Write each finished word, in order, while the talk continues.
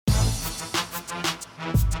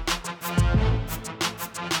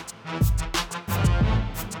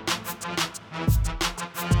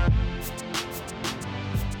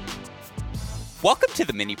Welcome to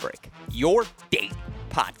the Mini Break, your daily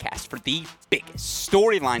podcast for the biggest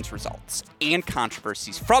storylines, results, and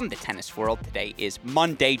controversies from the tennis world. Today is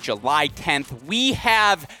Monday, July 10th. We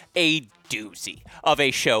have a doozy of a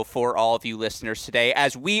show for all of you listeners today,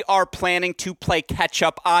 as we are planning to play catch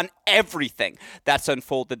up on everything that's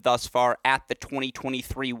unfolded thus far at the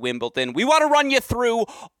 2023 Wimbledon. We want to run you through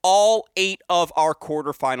all 8 of our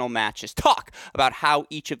quarterfinal matches, talk about how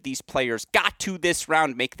each of these players got to this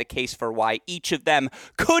round, make the case for why each of them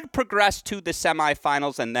could progress to the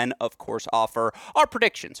semifinals, and then, of course, offer our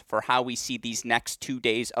predictions for how we see these next 2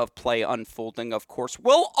 days of play unfolding. Of course,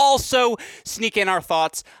 we'll also sneak in our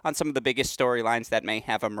thoughts on some of the biggest storylines that may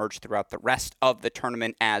have emerged throughout the rest of the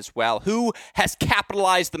tournament as well. Who has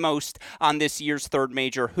capitalized the most on this year's third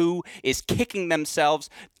major? Who is kicking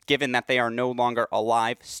themselves given that they are no longer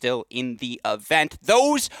alive still in the event?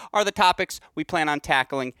 Those are the topics we plan on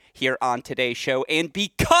tackling here on today's show. And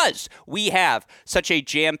because we have such a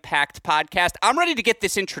jam-packed podcast, I'm ready to get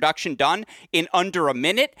this introduction done in under a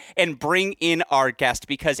minute and bring in our guest,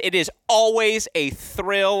 because it is always a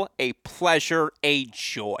thrill, a pleasure, a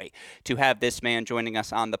joy to have this man joining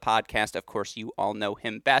us on the podcast. Of course, you all know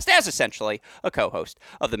him best as essentially a co-host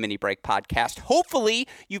of the Mini Break podcast. Hopefully,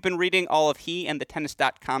 you've been reading all of he and the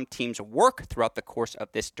Tennis.com team's work throughout the course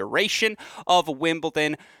of this duration of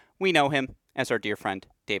Wimbledon. We know him as our dear friend,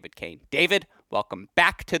 David Kane. David, welcome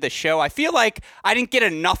back to the show. I feel like I didn't get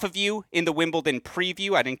enough of you in the Wimbledon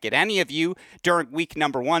preview. I didn't get any of you during week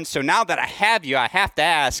number 1. So now that I have you, I have to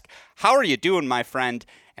ask, how are you doing, my friend?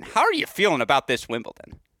 And how are you feeling about this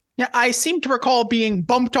Wimbledon? Yeah, I seem to recall being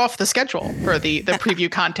bumped off the schedule for the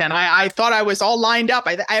preview content. I thought I was all lined up.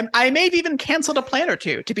 I may have even canceled a plan or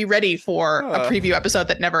two to be ready for a preview episode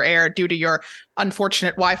that never aired due to your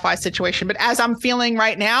unfortunate Wi-Fi situation. But as I'm feeling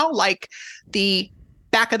right now, like the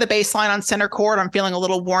back of the baseline on center court, I'm feeling a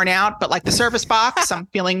little worn out. But like the service box, I'm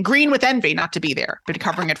feeling green with envy not to be there, but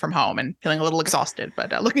covering it from home and feeling a little exhausted.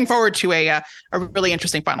 But looking forward to a really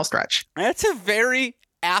interesting final stretch. That's a very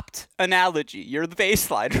apt analogy. You're the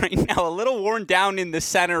baseline right now, a little worn down in the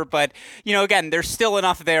center, but again, there's still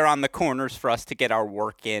enough there on the corners for us to get our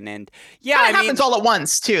work in. And yeah, it happens all at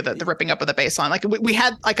once too. The ripping up of the baseline. Like we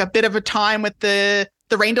had like a bit of a time with the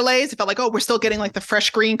rain delays. It felt like, we're still getting like the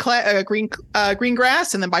fresh green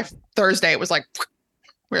grass, and then by Thursday it was like,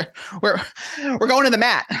 We're going to the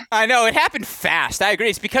mat. I know, it happened fast. I agree.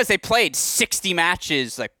 It's because they played 60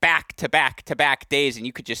 matches like back to back days, and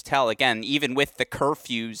you could just tell, again, even with the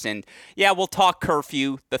curfews. And yeah, we'll talk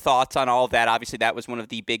curfew, the thoughts on all of that. Obviously, that was one of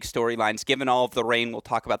the big storylines. Given all of the rain, we'll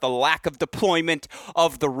talk about the lack of deployment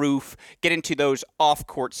of the roof, get into those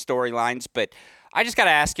off-court storylines. But I just got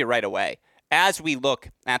to ask you right away, as we look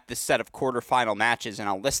at this set of quarterfinal matches, and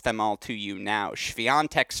I'll list them all to you now: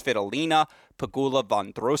 Swiatek Svitolina, Pegula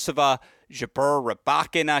Vondrousova, Jabeur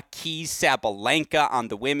Rybakina, Keys Sabalenka. On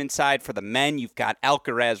the women's side for the men, you've got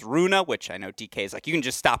Alcaraz Rune, which I know DK is like, you can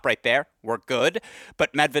just stop right there, we're good.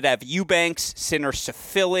 But Medvedev Eubanks, Sinner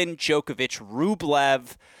Safilin, Djokovic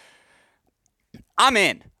Rublev. I'm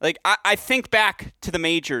in. Like, I think back to the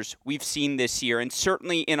majors we've seen this year, and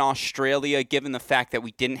certainly in Australia, given the fact that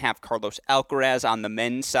we didn't have Carlos Alcaraz on the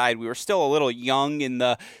men's side, we were still a little young in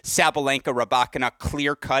the Sabalenka-Rybakina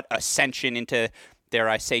clear-cut ascension into, dare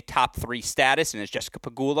I say, top 3 status. And as Jessica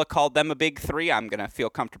Pegula called them a big 3, I'm going to feel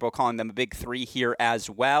comfortable calling them a big 3 here as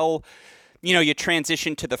well. You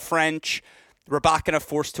transition to the French. Rybakina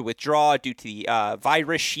forced to withdraw due to the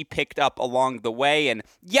virus she picked up along the way. And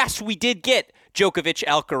yes, we did get Djokovic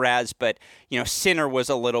Alcaraz, but, Sinner was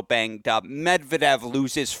a little banged up. Medvedev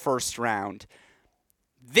loses first round.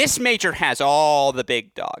 This major has all the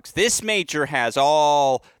big dogs. This major has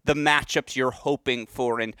all the matchups you're hoping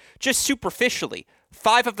for. And just superficially,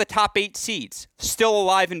 5 of the top 8 seeds still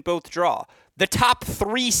alive in both draws. The top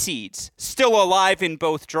 3 seeds still alive in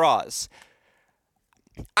both draws.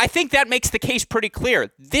 I think that makes the case pretty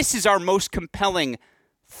clear. This is our most compelling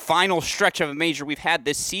final stretch of a major we've had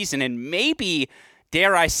this season, and maybe,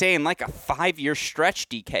 dare I say, in like a 5-year stretch,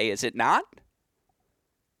 DK, is it not?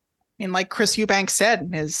 And like Chris Eubanks said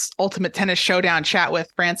in his Ultimate Tennis Showdown chat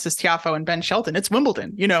with Francis Tiafoe and Ben Shelton, it's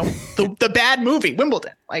Wimbledon, the bad movie,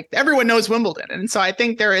 Wimbledon. Like, everyone knows Wimbledon. And so I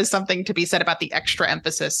think there is something to be said about the extra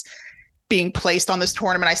emphasis being placed on this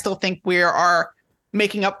tournament. I still think we are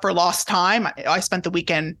making up for lost time. I spent the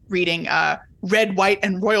weekend reading Red, White,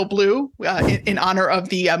 and Royal Blue in honor of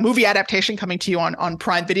the movie adaptation coming to you on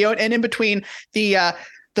Prime Video. And in between the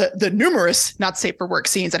the numerous not safe for work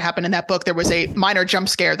scenes that happened in that book, there was a minor jump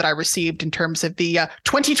scare that I received in terms of the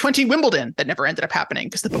 2020 Wimbledon that never ended up happening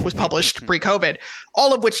because the book was published pre-COVID.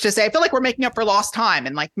 All of which to say, I feel like we're making up for lost time.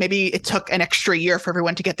 And like maybe it took an extra year for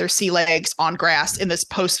everyone to get their sea legs on grass in this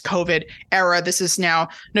post-COVID era. This is now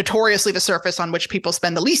notoriously the surface on which people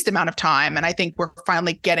spend the least amount of time. And I think we're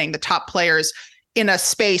finally getting the top players in a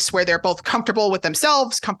space where they're both comfortable with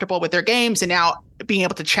themselves, comfortable with their games, and now being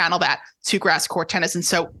able to channel that to grass court tennis. And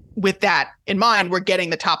so with that in mind, we're getting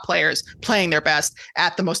the top players playing their best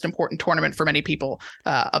at the most important tournament for many people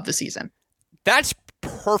of the season. That's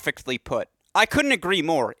perfectly put. I couldn't agree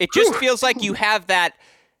more. It just feels like you have that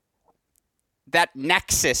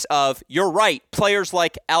nexus of, you're right, players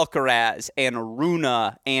like Alcaraz and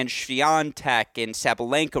Runa and Swiatek and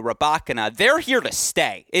Sabalenka, Rybakina, they're here to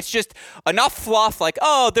stay. It's just enough fluff like,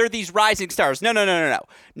 oh, they're these rising stars. No.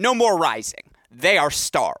 No more rising. They are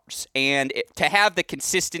stars. And to have the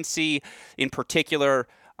consistency in particular,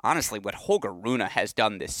 honestly, what Holger Rune has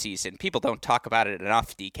done this season, people don't talk about it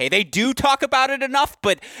enough, DK. They do talk about it enough,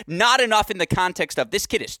 but not enough in the context of this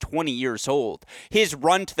kid is 20 years old. His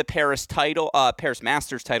run to the Paris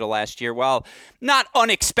Masters title last year, while not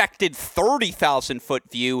unexpected 30,000-foot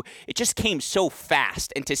view, it just came so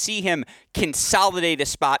fast. And to see him consolidate a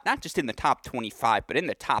spot, not just in the top 25, but in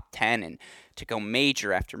the top 10, and to go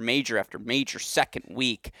major after major after major second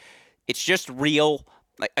week, it's just real.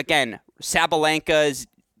 Like, again, Sabalenka is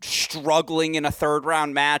struggling in a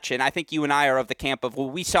third-round match, and I think you and I are of the camp of, well,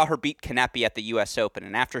 we saw her beat Kanepi at the U.S. Open,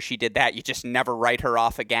 and after she did that, you just never write her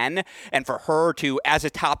off again. And for her to, as a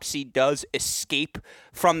top seed does, escape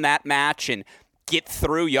from that match and get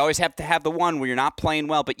through, you always have to have the one where you're not playing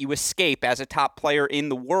well, but you escape as a top player in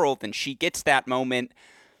the world, and she gets that moment.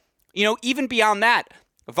 You know, even beyond that,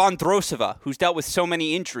 Vondrousova, who's dealt with so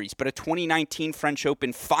many injuries, but a 2019 French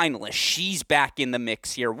Open finalist, she's back in the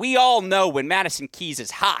mix here. We all know when Madison Keys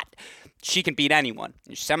is hot, she can beat anyone.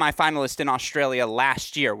 Semifinalist in Australia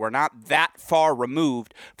last year. We're not that far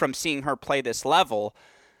removed from seeing her play this level.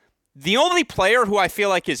 The only player who I feel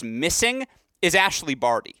like is missing is Ashley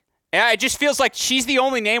Barty. It just feels like she's the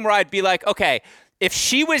only name where I'd be like, okay, if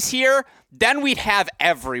she was here, then we'd have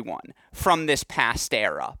everyone from this past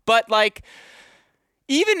era. But like,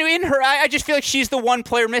 even in her, I just feel like she's the one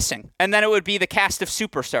player missing. And then it would be the cast of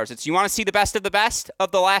superstars. It's, you want to see the best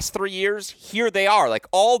of the last 3 years? Here they are. Like,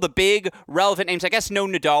 all the big relevant names. I guess no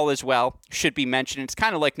Nadal as well should be mentioned. It's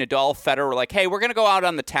kind of like Nadal, Federer, like, hey, we're going to go out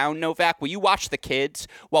on the town, Novak. Will you watch the kids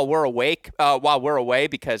while we're away?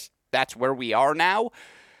 Because that's where we are now.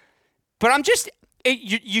 But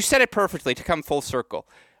you said it perfectly to come full circle.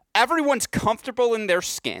 Everyone's comfortable in their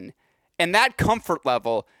skin. And that comfort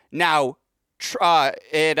level now,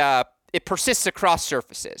 it persists across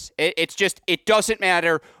surfaces. It doesn't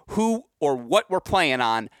matter who or what we're playing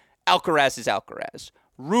on. Alcaraz is Alcaraz.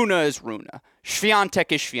 Runa is Runa.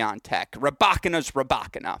 Swiatek is Swiatek. Rybakina is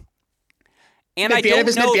Rybakina. And I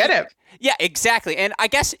don't know. Yeah, exactly. And I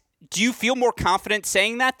guess, do you feel more confident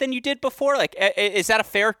saying that than you did before? Like, is that a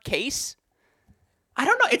fair case? I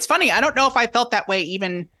don't know. It's funny. I don't know if I felt that way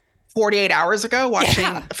even 48 hours ago, watching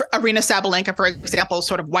Arina Sabalenka, for example,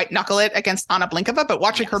 sort of white knuckle it against Anna Blinkova, but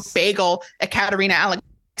watching her bagel at Katerina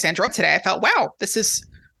Alexandrova today, I felt, wow, this is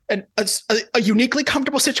a uniquely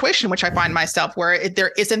comfortable situation, which I find myself where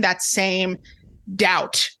there isn't that same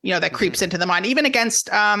doubt, that creeps into the mind, even against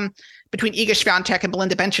between Iga Swiatek and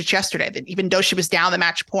Belinda Bencic yesterday, that even though she was down the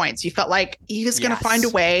match points, you felt like Iga's going to find a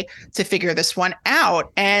way to figure this one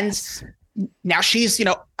out. And now she's,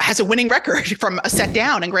 has a winning record from a set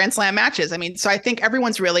down in Grand Slam matches. I mean, so I think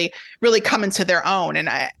everyone's really, really coming to their own, and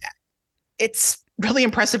it's really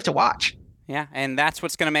impressive to watch. Yeah, and that's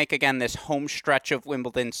what's going to make, again, this home stretch of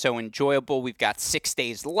Wimbledon so enjoyable. We've got 6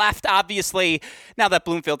 days left, obviously, now that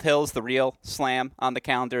Bloomfield Hill's the real slam on the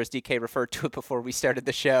calendar, as DK referred to it before we started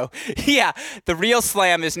the show. Yeah, the real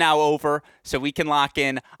slam is now over, so we can lock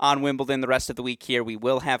in on Wimbledon the rest of the week here. We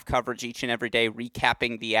will have coverage each and every day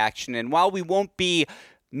recapping the action, and while we won't be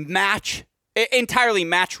entirely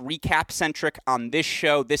match recap centric on this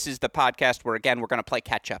show, this is the podcast where, again, we're going to play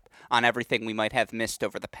catch up on everything we might have missed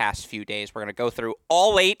over the past few days. We're going to go through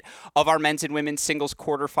all 8 of our men's and women's singles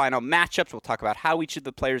quarterfinal matchups. We'll talk about how each of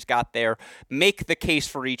the players got there, make the case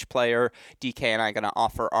for each player. DK and I are going to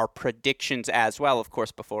offer our predictions as well. Of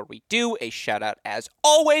course, before we do, a shout out as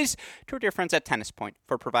always to our dear friends at Tennis Point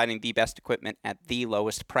for providing the best equipment at the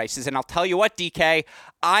lowest prices. And I'll tell you what, DK,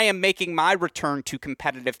 I am making my return to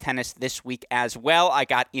competitive tennis this week as well. I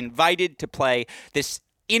got invited to play this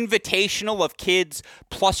invitational of kids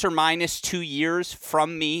plus or minus 2 years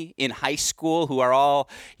from me in high school who are all,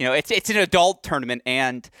 it's an adult tournament,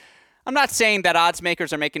 and I'm not saying that odds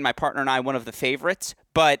makers are making my partner and I one of the favorites,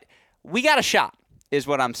 but we got a shot, is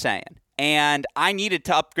what I'm saying. And I needed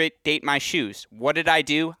to update my shoes. What did I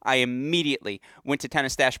do? I immediately went to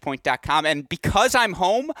tennis-point.com. And because I'm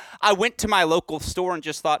home, I went to my local store and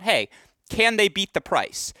just thought, hey, can they beat the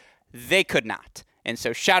price? They could not. And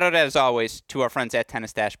so shout out, as always, to our friends at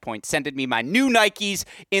Tennis-Point, sending me my new Nikes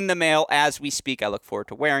in the mail as we speak. I look forward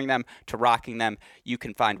to wearing them, to rocking them. You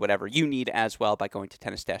can find whatever you need as well by going to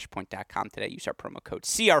Tennis-Point.com today. Use our promo code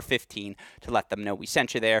CR15 to let them know we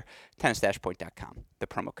sent you there. Tennis-Point.com. The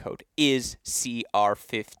promo code is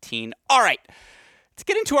CR15. All right. Let's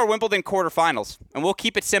get into our Wimbledon quarterfinals, and we'll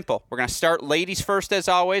keep it simple. We're going to start ladies first, as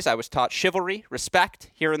always. I was taught chivalry, respect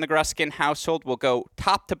here in the Gruskin household. We'll go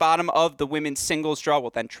top to bottom of the women's singles draw. We'll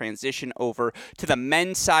then transition over to the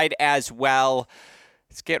men's side as well.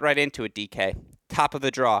 Let's get right into it, DK. Top of the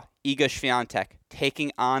draw, Iga Swiatek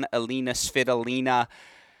taking on Alina Svitolina.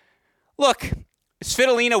 Look,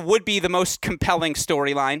 Svitolina would be the most compelling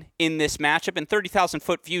storyline in this matchup. In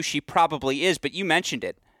 30,000-foot view, she probably is, but you mentioned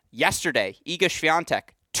it. Yesterday, Iga Swiatek,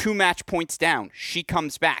 2 match points down. She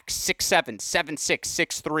comes back 6-7, 7-6,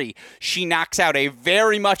 6-3. She knocks out a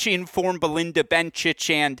very much informed Belinda Bencic,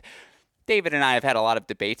 and David and I have had a lot of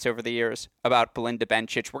debates over the years about Belinda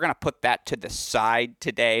Bencic. We're going to put that to the side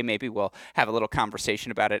today. Maybe we'll have a little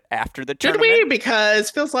conversation about it after the tournament. Did we? Because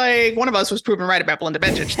it feels like one of us was proven right about Belinda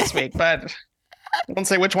Bencic this week, but I won't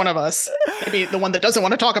say which one of us. Maybe the one that doesn't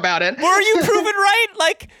want to talk about it. Were you proven right?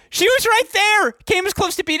 Like, she was right there. Came as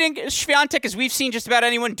close to beating Swiatek as we've seen just about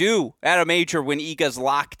anyone do at a major when Iga's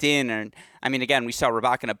locked in. And I mean, again, we saw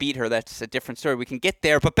Rybakina beat her. That's a different story. We can get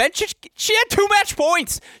there. But Bencic, she had 2 match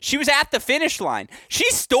points. She was at the finish line. She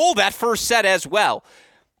stole that first set as well.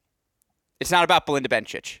 It's not about Belinda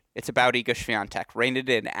Bencic. It's about Iga Swiatek. Rein it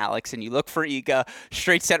in, Alex. And you look for Iga.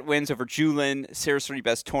 Straight set wins over Julin,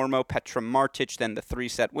 Sirasribes Tormo, Petra Martic. Then the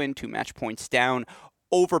 3-set win, 2 match points down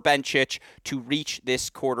over Bencic to reach this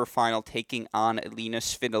quarterfinal, taking on Alina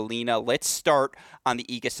Svitolina. Let's start on the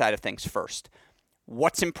Iga side of things first.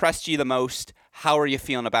 What's impressed you the most? How are you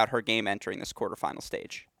feeling about her game entering this quarterfinal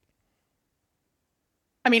stage?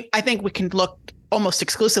 I mean, I think we can look almost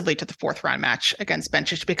exclusively to the 4th round match against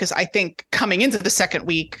Bencic, because I think coming into the second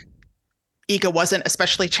week, Iga wasn't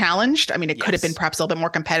especially challenged. I mean, it could have been perhaps a little bit more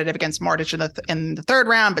competitive against Martic in the 3rd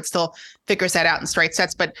round, but still figures that out in straight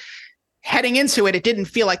sets. But heading into it, it didn't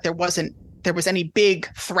feel like there was any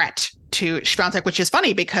big threat to Swiatek, which is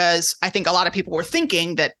funny because I think a lot of people were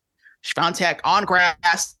thinking that Swiatek on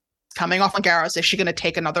grass, coming off on Garros, is she going to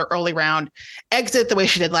take another early round exit the way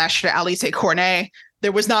she did last year to Alice Cornet?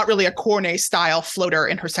 There was not really a Cornet-style floater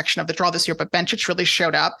in her section of the draw this year, but Bencic really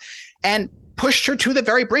showed up and pushed her to the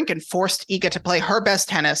very brink and forced Iga to play her best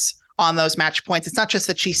tennis on those match points. It's not just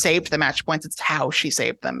that she saved the match points, it's how she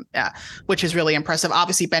saved them, which is really impressive.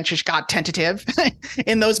 Obviously, Bencic got tentative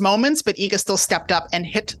in those moments, but Iga still stepped up and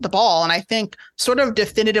hit the ball. And I think sort of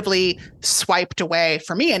definitively swiped away,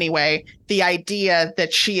 for me anyway, the idea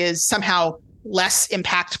that she is somehow less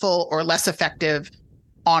impactful or less effective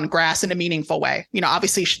on grass in a meaningful way. You know,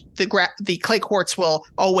 obviously the clay courts will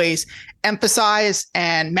always emphasize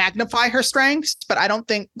and magnify her strengths, but I don't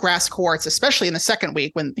think grass courts, especially in the second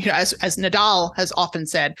week when, you know, as Nadal has often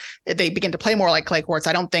said, they begin to play more like clay courts.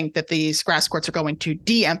 I don't think that these grass courts are going to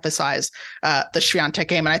de-emphasize the Swiatek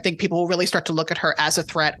game. And I think people will really start to look at her as a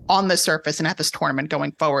threat on the surface and at this tournament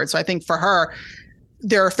going forward. So I think for her,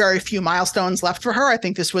 there are very few milestones left for her. I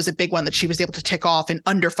think this was a big one that she was able to tick off in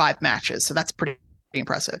under 5 matches. So that's pretty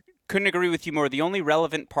impressive. Couldn't agree with you more. The only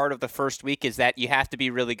relevant part of the first week is that you have to be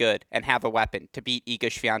really good and have a weapon to beat Iga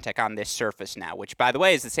Swiatek on this surface now, which, by the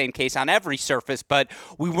way, is the same case on every surface, but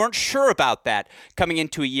we weren't sure about that coming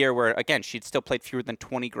into a year where, again, she'd still played fewer than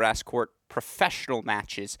 20 grass court professional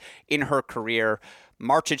matches in her career.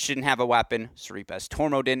 Martic didn't have a weapon. Sorribes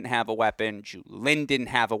Tormo didn't have a weapon. Julin didn't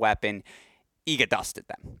have a weapon. Iga dusted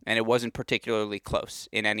them, and it wasn't particularly close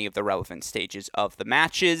in any of the relevant stages of the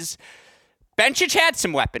matches. Bencic had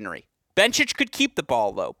some weaponry. Bencic could keep the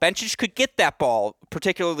ball low. Bencic could get that ball,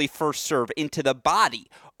 particularly first serve, into the body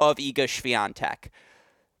of Iga Swiatek.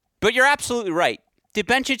 But you're absolutely right. Did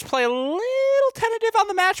Bencic play a little tentative on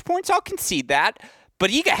the match points? I'll concede that.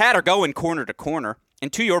 But Iga had her going corner to corner.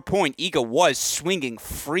 And to your point, Iga was swinging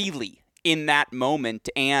freely in that moment.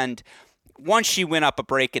 And once she went up a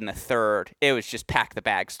break in the 3rd, it was just pack the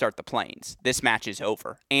bag, start the planes. This match is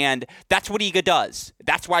over. And that's what Iga does.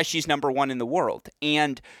 That's why she's number 1 in the world.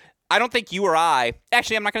 And I don't think you or I,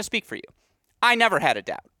 actually, I'm not going to speak for you. I never had a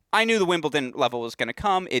doubt. I knew the Wimbledon level was going to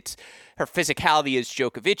come. Her physicality is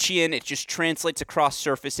Djokovician. It just translates across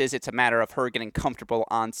surfaces. It's a matter of her getting comfortable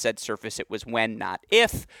on said surface. It was when, not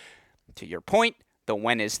if. to your point, the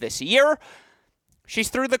when is this year. She's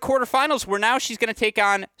through the quarterfinals where now she's going to take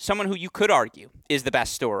on someone who you could argue is the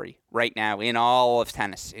best story right now in all of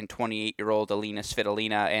tennis, in 28-year-old Alina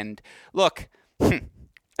Svitolina. And look,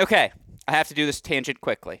 okay, I have to do this tangent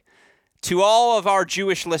quickly. To all of our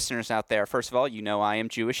Jewish listeners out there, first of all, you know I am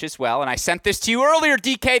Jewish as well, and I sent this to you earlier,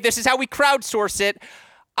 DK. This is how we crowdsource it.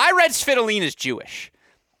 I read Svitolina's Jewish.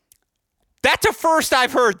 That's a first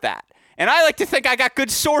I've heard that. And I like to think I got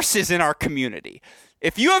good sources in our community.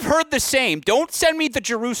 If you have heard the same, don't send me the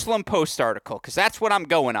Jerusalem Post article, because that's what I'm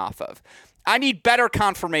going off of. I need better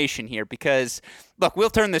confirmation here because, look, we'll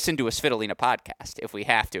turn this into a Svitolina podcast if we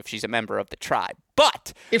have to, if she's a member of the tribe.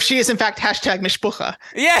 But if she is, in fact, hashtag mishpucha.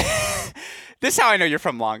 Yeah. This is how I know you're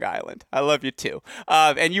from Long Island. I love you, too.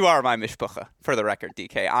 And you are my mishpucha, for the record,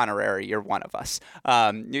 DK. Honorary, you're one of us.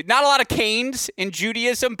 Not a lot of Kanes in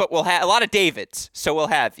Judaism, but we'll have a lot of Davids, so we'll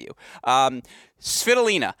have you.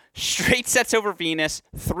 Svitolina, straight sets over Venus,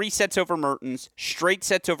 3 sets over Mertens, straight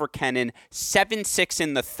sets over Kenin, 7-6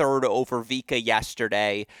 in the third over Vika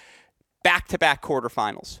yesterday. Back-to-back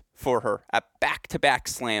quarterfinals for her at back-to-back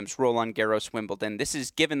slams, Roland Garros, Wimbledon. This is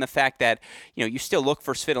given the fact that, you still look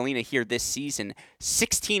for Svitolina here this season,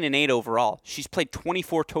 16-8 overall. She's played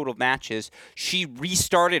 24 total matches. She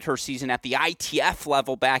restarted her season at the ITF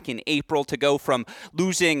level back in April to go from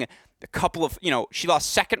losing a couple of, she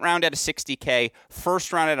lost second round at a 60K,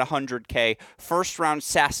 first round at a 100K, first round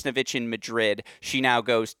Sasnovich in Madrid. She now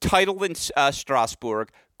goes title in Strasbourg,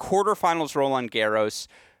 quarterfinals Roland Garros,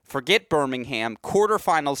 forget Birmingham,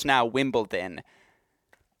 quarterfinals now Wimbledon.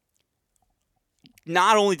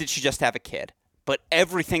 Not only did she just have a kid, but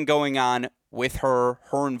everything going on with her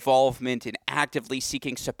involvement in actively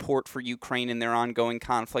seeking support for Ukraine in their ongoing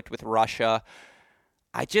conflict with Russia.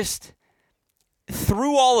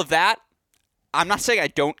 Through all of that, I'm not saying I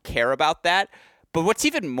don't care about that, but what's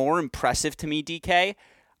even more impressive to me, DK,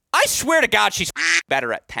 I swear to God she's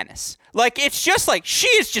better at tennis. It's just she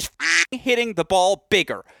is just hitting the ball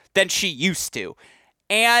bigger than she used to.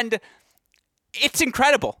 And it's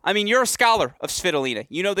incredible. I mean, you're a scholar of Svitolina.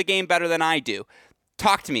 You know the game better than I do.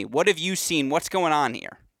 Talk to me. What have you seen? What's going on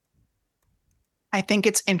here? I think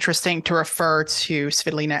it's interesting to refer to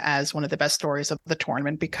Svitolina as one of the best stories of the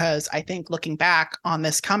tournament because I think looking back on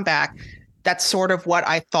this comeback, that's sort of what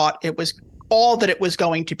I thought it was. All that it was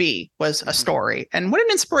going to be was a story. And what an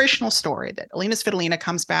inspirational story that Alina Svitolina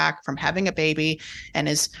comes back from having a baby and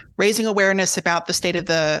is raising awareness about the state of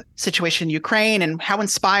the situation in Ukraine and how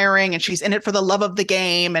inspiring. And she's in it for the love of the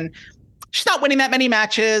game. And she's not winning that many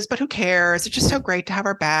matches, but who cares? It's just so great to have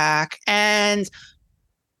her back. And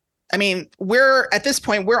I mean, at this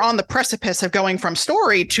point, we're on the precipice of going from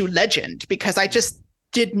story to legend because I just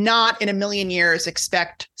did not in a million years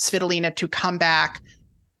expect Svitolina to come back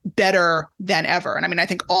better than ever. And I mean, I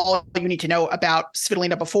think all you need to know about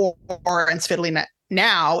Svitolina before and Svitolina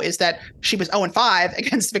now is that she was 0-5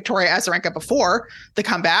 against Victoria Azarenka before the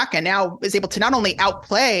comeback and now is able to not only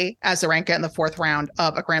outplay Azarenka in the fourth round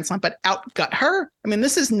of a Grand Slam, but outgut her. I mean,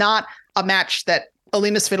 this is not a match that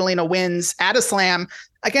Alina Svitolina wins at a slam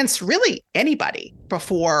against really anybody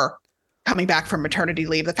before coming back from maternity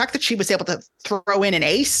leave. The fact that she was able to throw in an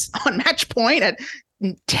ace on match point at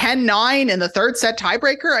 10-9 in the third set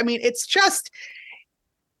tiebreaker. I mean, it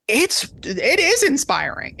is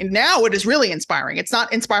inspiring. And now it is really inspiring. It's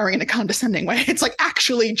not inspiring in a condescending way. It's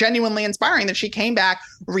actually genuinely inspiring that she came back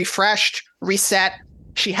refreshed, reset.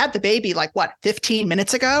 She had the baby 15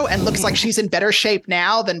 minutes ago and looks like she's in better shape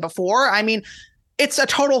now than before. I mean, it's a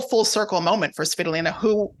total full circle moment for Svitolina,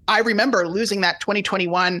 who I remember losing that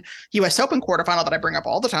 2021 US Open quarterfinal that I bring up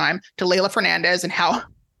all the time to Leila Fernandez and how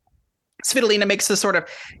Svitolina makes this sort of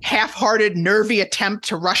half-hearted, nervy attempt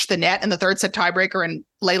to rush the net in the third set tiebreaker, and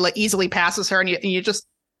Leila easily passes her. And you just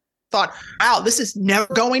thought, wow, this is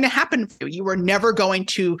never going to happen for you. You were never going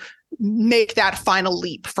to make that final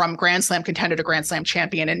leap from Grand Slam contender to Grand Slam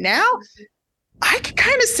champion. And now I can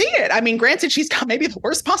kind of see it. I mean, granted, she's got maybe the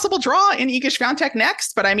worst possible draw in Iga Swiatek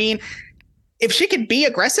next, but I mean, if she could be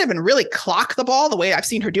aggressive and really clock the ball the way I've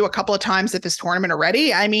seen her do a couple of times at this tournament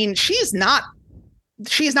already, I mean, she's not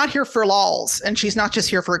here for lulls, and she's not just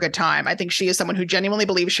here for a good time. I think she is someone who genuinely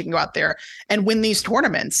believes she can go out there and win these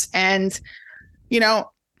tournaments. And,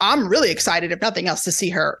 I'm really excited, if nothing else, to see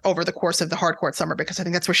her over the course of the hardcourt summer, because I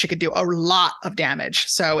think that's where she could do a lot of damage.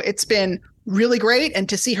 So it's been really great. And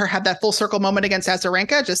to see her have that full circle moment against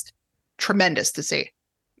Azarenka, just tremendous to see.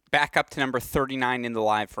 Back up to number 39 in the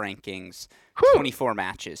live rankings, 24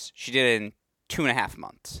 matches. She did it in 2.5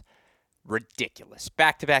 months. Ridiculous.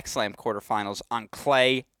 Back-to-back slam quarterfinals on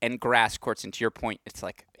clay and grass courts. And to your point, it's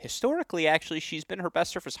historically, actually, she's been her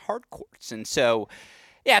best surface hard courts. And so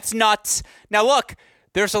Yeah, it's nuts. Now, look,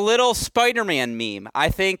 there's a little Spider-Man meme. I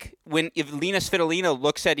think if Lena Svitolina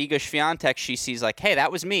looks at Iga Swiatek, she sees like, hey,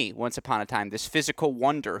 that was me once upon a time, this physical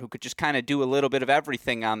wonder who could just kind of do a little bit of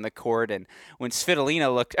everything on the court. And when when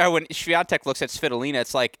Swiatek looks at Svitolina,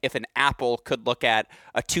 it's like if an Apple could look at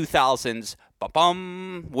a 2000s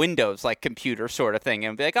Windows like computer sort of thing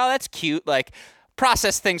and be like, oh, that's cute. Like,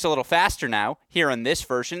 process things a little faster now here in this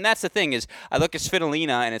version. That's the thing is I look at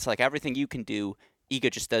Svitolina and it's like everything you can do,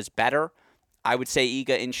 Iga just does better. I would say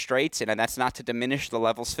Iga in straights, and that's not to diminish the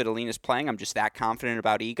level Svitolina's playing. I'm just that confident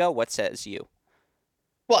about Iga. What says you?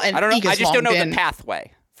 Well, and I don't know. Iga's I just don't know been, the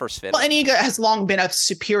pathway for Svitolina. Well, and Iga has long been a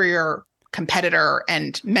superior competitor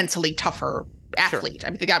and mentally tougher athlete. Sure.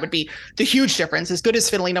 I mean, that would be the huge difference. As good as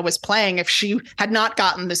Svitolina was playing, if she had not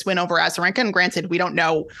gotten this win over Azarenka, and granted, we don't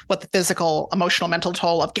know what the physical, emotional, mental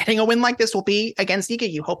toll of getting a win like this will be against Iga.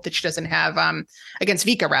 You hope that she doesn't have, against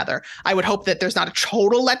Vika, rather. I would hope that there's not a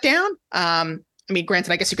total letdown. I mean,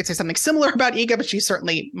 granted, I guess you could say something similar about Iga, but she's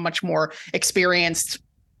certainly much more experienced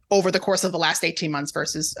over the course of the last 18 months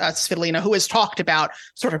versus Svitolina, who has talked about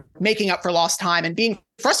sort of making up for lost time and being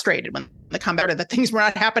frustrated when the comeback that things were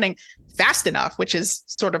not happening fast enough, which is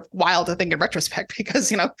sort of wild to think in retrospect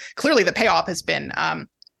because, clearly the payoff has been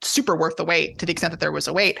super worth the wait to the extent that there was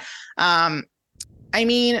a wait. I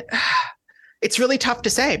mean, it's really tough to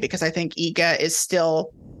say because I think Iga is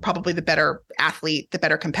still probably the better athlete, the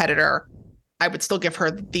better competitor. I would still give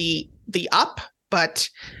her the up, but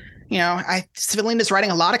Svitolina is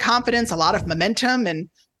riding a lot of confidence, a lot of momentum, and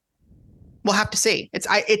we'll have to see.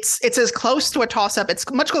 It's as close to a toss-up. It's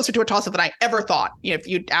much closer to a toss-up than I ever thought. If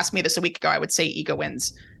you'd asked me this a week ago, I would say Iga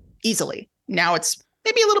wins easily. Now it's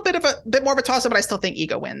maybe a bit more of a toss-up, but I still think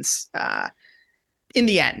Iga wins in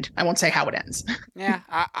the end. I won't say how it ends. Yeah,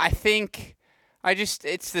 I think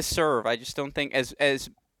it's the serve. I just don't think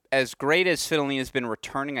as great as Svitolina's been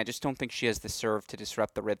returning, I just don't think she has the serve to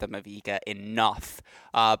disrupt the rhythm of Iga enough.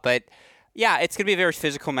 But yeah, it's going to be a very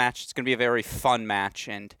physical match. It's going to be a very fun match.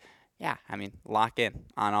 And yeah, I mean, lock in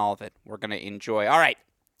on all of it. We're going to enjoy. All right.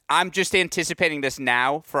 I'm just anticipating this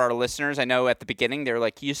now for our listeners. I know at the beginning they're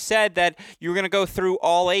like, you said that you were going to go through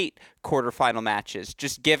all 8 quarterfinal matches.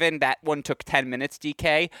 Just given that one took 10 minutes,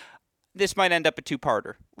 DK, this might end up a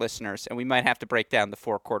 2-parter, listeners, and we might have to break down the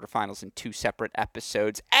 4 quarterfinals in 2 separate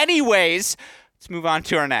episodes. Anyways, let's move on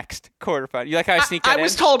to our next quarterfinal. You like how I sneak that in? I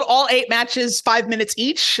was told all 8 matches, 5 minutes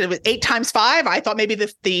each. It was 8 times 5. I thought maybe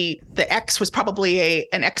the X was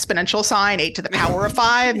probably an exponential sign, 8 to the power of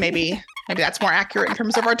 5. Maybe that's more accurate in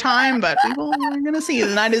terms of our time, but we're going to see.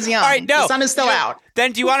 The night is young. All right, no. The sun is still out.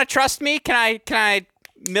 Then do you want to trust me? Can I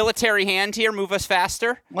military hand here, move us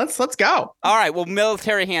faster? Let's go. All right, well,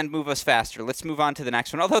 military hand, move us faster. Let's move on to the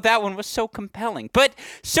next one, although that one was so compelling. But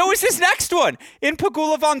so is this next one in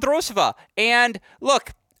Pegula Vondrousova. And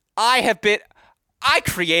look, I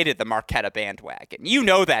created the Marketa bandwagon. You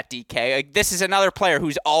know that, DK. This is another player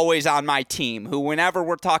who's always on my team, who whenever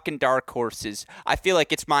we're talking dark horses, I feel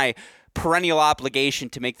like it's my perennial obligation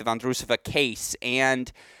to make the Vondrousova case.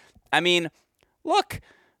 And, I mean, look,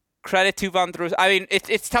 credit to Vondrousova. I mean,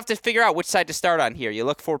 it's tough to figure out which side to start on here. You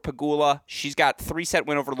look for Pegula. She's got 3-set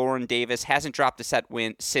win over Lauren Davis. Hasn't dropped a set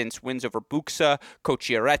win since wins over Buxa,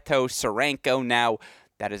 Cocchiaretto, Sarenko. Now,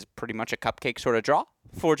 that is pretty much a cupcake sort of draw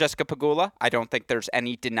for Jessica Pegula. I don't think there's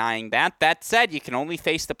any denying that. That said, you can only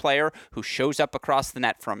face the player who shows up across the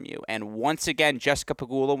net from you. And once again, Jessica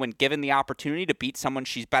Pegula, when given the opportunity to beat someone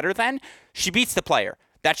she's better than, she beats the player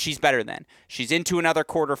that she's better than. She's into another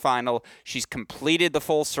quarterfinal. She's completed the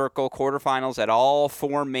full circle quarterfinals at all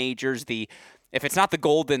 4 majors. If it's not the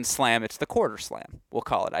Golden Slam, it's the Quarter Slam, we'll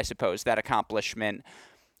call it, I suppose, that accomplishment.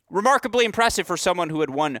 Remarkably impressive for someone who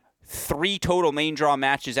had won 3 total main draw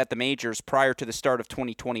matches at the majors prior to the start of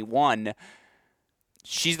 2021.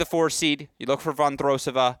 She's the 4 seed. You look for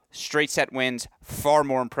Vondrousova. Straight set wins, far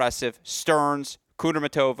more impressive. Stearns,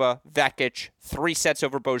 Kudermetova, Vekic, 3 sets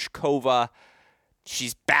over Božkova.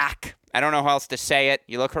 She's back. I don't know how else to say it.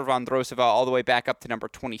 You look for Vondrousova all the way back up to number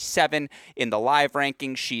 27 in the live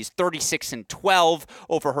ranking. She's 36-12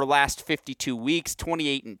 over her last 52 weeks,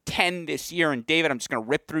 28-10 this year. And David, I'm just going to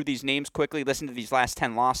rip through these names quickly. Listen to these last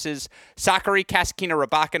 10 losses. Sakkari, Kasatkina,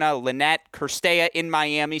 Rybakina, Linette, Kirstea in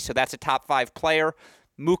Miami, so that's a top 5 player.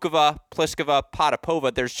 Mukova, Pliskova,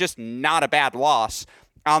 Potapova. There's just not a bad loss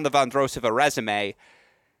on the Vondrousova resume.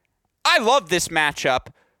 I love this matchup.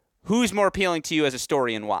 Who's more appealing to you as a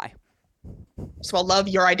story and why? So I love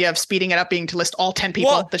your idea of speeding it up being to list all 10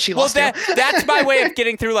 people that she lost to. That's my way of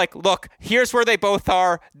getting through, like, look, here's where they both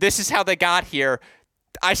are. This is how they got here.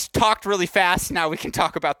 I talked really fast. Now we can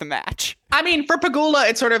talk about the match. I mean, for Pegula,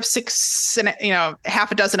 it's sort of six and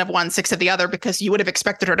half a dozen of one, six of the other, because you would have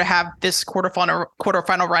expected her to have this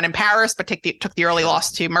quarterfinal run in Paris, but took the early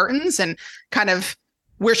loss to Mertens, and kind of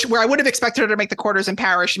where I would have expected her to make the quarters in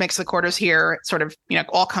Paris, she makes the quarters here. It sort of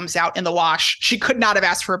all comes out in the wash. She could not have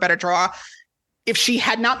asked for a better draw. If she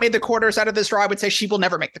had not made the quarters out of this draw, I would say she will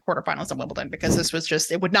never make the quarterfinals in Wimbledon, because this was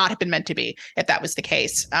just, it would not have been meant to be if that was the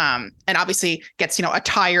case. And obviously gets, a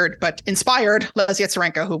tired but inspired Leslie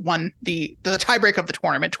Tsarenko, who won the tiebreak of the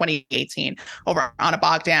tournament 2018 over Anna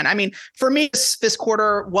Bogdan. I mean, for me, this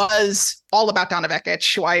quarter was all about Donna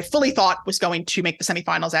Vekic, who I fully thought was going to make the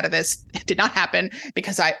semifinals out of this. It did not happen,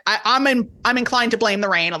 because I'm inclined to blame the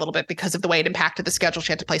rain a little bit because of the way it impacted the schedule.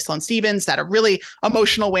 She had to play Sloane Stephens, that a really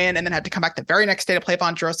emotional win, and then had to come back the very next day to play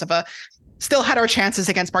Vondrousova. Still had our chances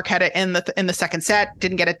against Marketa in the second set,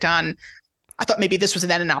 didn't get it done. I thought maybe this was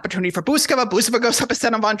then an opportunity for Bouzkova. Bouzkova goes up a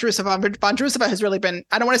set on Vondrousova. Vondrousova has really been,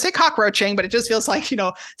 I don't want to say cockroaching, but it just feels like,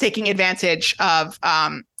 taking advantage of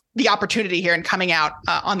the opportunity here and coming out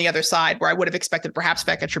on the other side, where I would have expected perhaps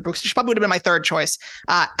Vekic or Bouzkova. She probably would have been my third choice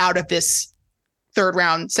out of this third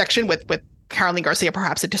round section, with Caroline Garcia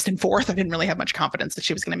perhaps a distant fourth. I didn't really have much confidence that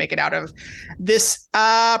she was going to make it out of this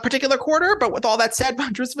particular quarter. But with all that said,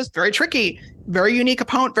 Vondrousova was very tricky, very unique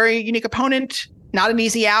opponent, not an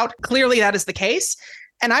easy out. Clearly that is the case.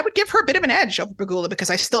 And I would give her a bit of an edge over Pegula,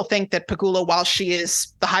 because I still think that Pegula, while she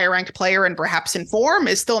is the higher ranked player and perhaps in form,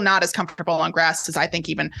 is still not as comfortable on grass as I think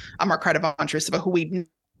even a Marketa Vondrousova, who we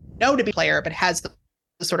know to be a player, but has the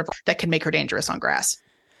sort of that can make her dangerous on grass.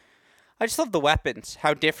 I just love the weapons,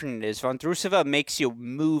 how different it is. Vondrousova makes you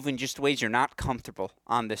move in just ways you're not comfortable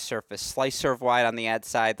on this surface. Slice serve wide on the ad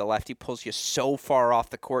side. The lefty pulls you so far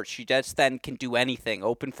off the court. She just then can do anything.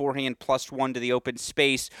 Open forehand +1 to the open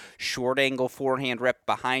space. Short angle forehand rip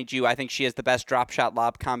behind you. I think she has the best drop shot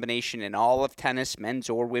lob combination in all of tennis, men's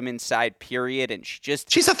or women's side, period. And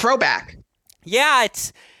she's a throwback. Yeah,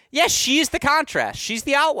 she's the contrast. She's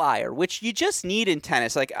the outlier, which you just need in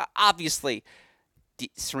tennis. Like, obviously,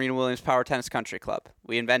 Serena Williams Power Tennis Country Club.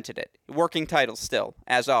 We invented it. Working title still,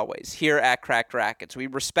 as always, here at Cracked Rackets. We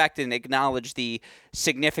respect and acknowledge the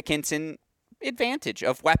significance and advantage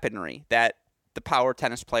of weaponry that the power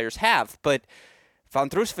tennis players have. But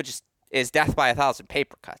Vondrousova just is death by 1,000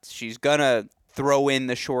 paper cuts. She's going to throw in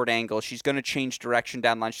the short angle. She's going to change direction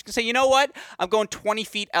down line. She's going to say, you know what? I'm going 20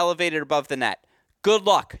 feet elevated above the net. Good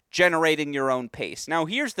luck generating your own pace. Now,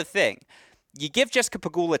 here's the thing. You give Jessica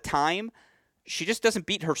Pegula time, she just doesn't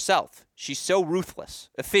beat herself. She's so ruthless,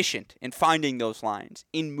 efficient in finding those lines,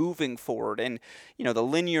 in moving forward, and the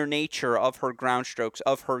linear nature of her ground strokes,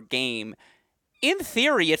 of her game. In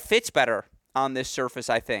theory, it fits better on this surface,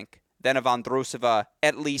 I think, than a Vondrousova,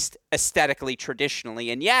 at least aesthetically,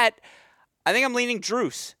 traditionally. And yet, I think I'm leaning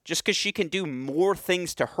Drews, just because she can do more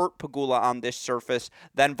things to hurt Pegula on this surface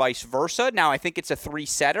than vice versa. Now, I think it's a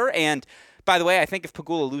 3-setter, and by the way, I think if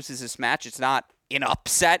Pegula loses this match, it's not an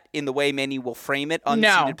upset in the way many will frame it.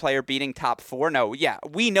 Unseeded player beating top 4. No, yeah,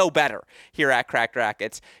 we know better here at Cracked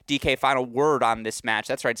Rackets. DK, final word on this match.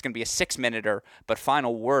 That's right, it's going to be a 6-minuter, but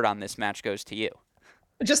final word on this match goes to you.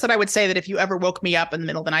 Just that I would say that if you ever woke me up in the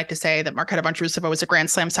middle of the night to say that Marketa Vondrousova was a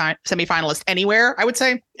Grand Slam semifinalist anywhere, I would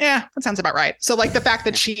say, yeah, that sounds about right. So like the fact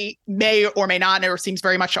that she may or may not, or seems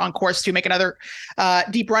very much on course to make another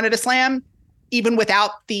deep run at a slam, even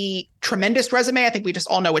without the tremendous resume, I think we just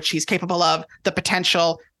all know what she's capable of, the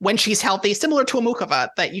potential when she's healthy, similar to a Mukova,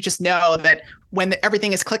 that you just know that when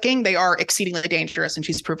everything is clicking, they are exceedingly dangerous. And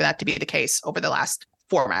she's proven that to be the case over the last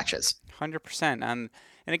 4 matches. 100%.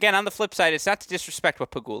 And again, on the flip side, it's not to disrespect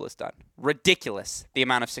what Pegula's done. Ridiculous, the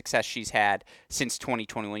amount of success she's had since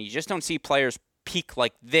 2021. You just don't see players peak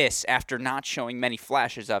like this after not showing many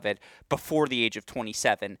flashes of it before the age of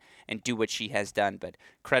 27 and do what she has done. But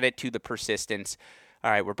credit to the persistence. All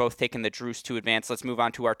right, we're both taking the Drews to advance. Let's move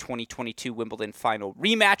on to our 2022 Wimbledon final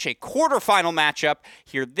rematch, a quarterfinal matchup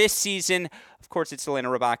here this season. Of course, it's Elena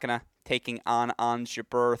Rybakina taking on Ons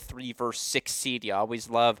Jabeur, 3 versus 6 seed. You always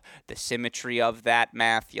love the symmetry of that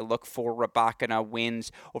math. You look for Rybakina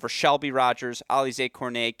wins over Shelby Rogers, Alizé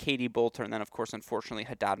Cornet, Katie Boulter, and then, of course, unfortunately,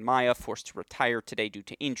 Haddad Maia forced to retire today due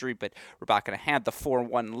to injury, but Rybakina had the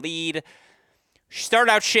 4-1 lead. She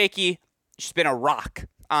started out shaky. She's been a rock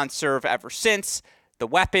on serve ever since. The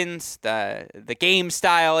weapons, the game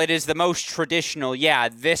style, it is the most traditional,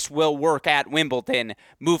 this will work at Wimbledon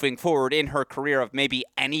moving forward in her career of maybe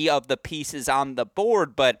any of the pieces on the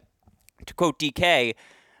board. But to quote DK,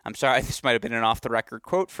 I'm sorry, this might have been an off-the-record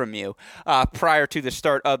quote from you prior to the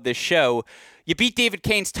start of this show. You beat David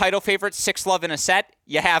Kane's title favorite 6-love in a set,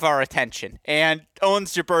 you have our attention. And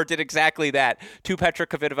Ons Jabeur did exactly that to Petra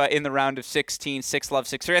Kvitova in the round of 16, 6-love,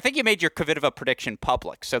 6-3. I think you made your Kvitova prediction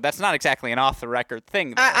public, so that's not exactly an off-the-record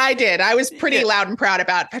thing. I did. I was pretty loud and proud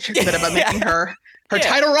about Petra Kvitova making her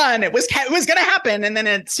title run. It was going to happen, and then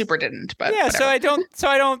it super didn't. But yeah, whatever. so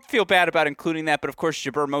I don't feel bad about including that. But of course,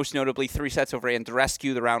 Jabeur most notably 3 sets over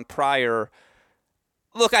Andreescu the round prior.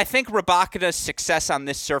 Look, I think Rybakina's success on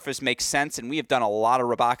this surface makes sense, and we have done a lot of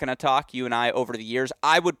Rybakina talk, you and I, over the years.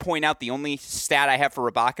 I would point out the only stat I have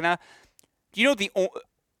for Rybakina. You know,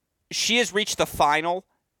 she has reached the final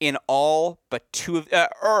in all but two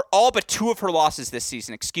of her losses this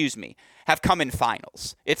season. Have come in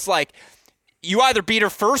finals. It's like you either beat her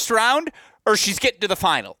first round or she's getting to the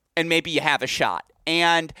final, and maybe you have a shot.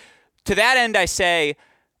 And to that end, I say,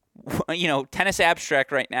 you know, Tennis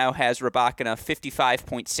Abstract right now has Rybakina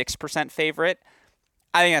 55.6% favorite.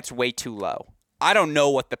 I think that's way too low. I don't know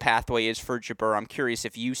what the pathway is for Jabeur. I'm curious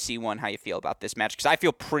if you see one, how you feel about this match, because I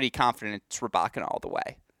feel pretty confident it's Rybakina all the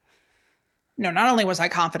way. No, not only was I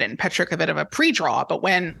confident in Petra Kvitova pre-draw, but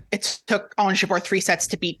when it took Ons Jabeur 3 sets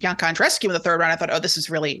to beat Bianca Andreescu in the third round, I thought, oh, this is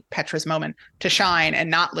really Petra's moment to shine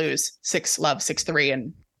and not lose 6-love, 6-3.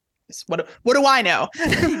 And what do I know?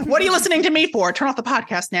 What are you listening to me for? Turn off the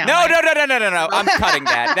podcast now. No. I'm cutting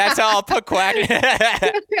that. That's all. Put quack. You're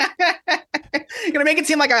gonna make it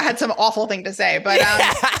seem like I had some awful thing to say, but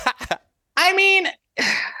I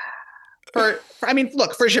mean,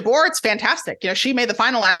 look, for Jabeur, it's fantastic. You know, she made the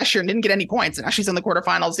final last year and didn't get any points, and now she's in the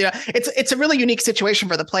quarterfinals. You know, it's a really unique situation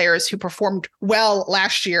for the players who performed well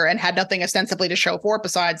last year and had nothing ostensibly to show for it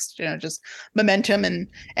besides, you know, just momentum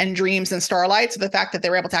and dreams and starlight. So the fact that they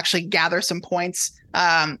were able to actually gather some points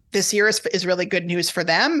this year is really good news for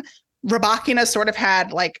them. Rybakina sort of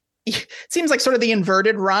had it seems like sort of the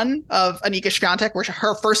inverted run of an Iga Swiatek, where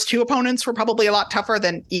her first 2 opponents were probably a lot tougher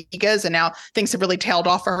than Iga's, and now things have really tailed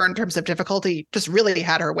off for her in terms of difficulty. Just really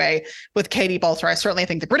had her way with Katie Boulter. I certainly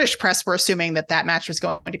think the British press were assuming that match was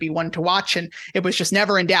going to be one to watch, and it was just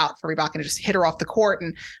never in doubt for Rybakina to just hit her off the court,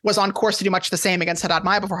 and was on course to do much the same against Haddad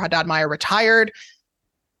Maia before Haddad Maia retired.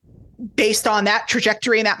 Based on that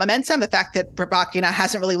trajectory and that momentum, the fact that Rybakina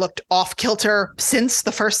hasn't really looked off kilter since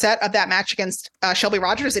the first set of that match against Shelby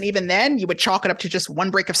Rogers, and even then you would chalk it up to just one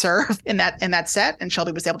break of serve in that set, and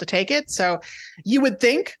Shelby was able to take it. So you would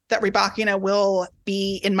think that Rybakina will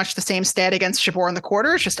be in much the same stead against Jabeur in the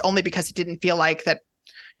quarters, just only because it didn't feel like that,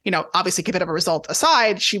 you know, obviously keep it of a result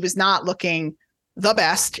aside, she was not looking the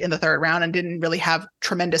best in the third round and didn't really have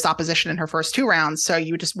tremendous opposition in her first 2 rounds. So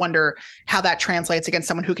you just wonder how that translates against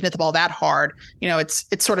someone who can hit the ball that hard. You know, it's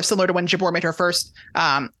sort of similar to when Jabeur made her first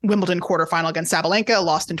Wimbledon quarterfinal against Sabalenka,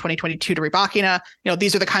 lost in 2022 to Rybakina. You know,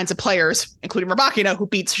 these are the kinds of players, including Rybakina, who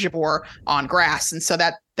beats Jabeur on grass. And so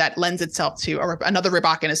that lends itself to another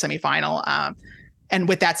Rybakina semifinal. And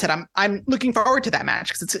with that said, I'm looking forward to that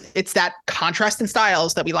match because it's that contrast in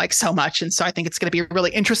styles that we like so much. And so I think it's going to be a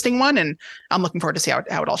really interesting one. And I'm looking forward to see how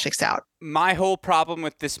it all shakes out. My whole problem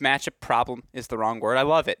with this matchup, problem is the wrong word. I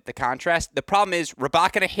love it. The contrast. The problem is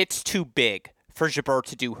Rybakina hits too big for Jabeur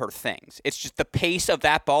to do her things. It's just the pace of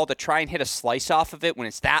that ball to try and hit a slice off of it when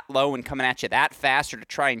it's that low and coming at you that fast, or to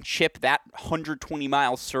try and chip that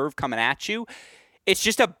 120-mile serve coming at you. It's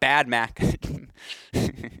just a bad match.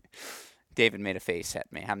 David made a face at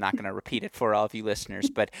me. I'm not going to repeat it for all of you listeners,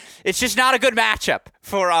 but it's just not a good matchup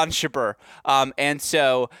for Ons Jabeur. And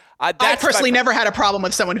so I personally never had a problem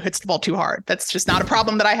with someone who hits the ball too hard. That's just not a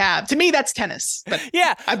problem that I have. To me, that's tennis. But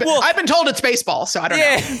yeah, I've been told it's baseball, so I don't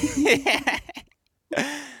know.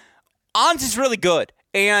 Ons is really good,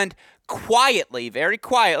 and quietly, very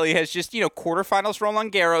quietly, has just, quarterfinals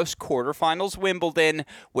Roland Garros, quarterfinals Wimbledon,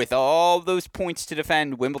 with all those points to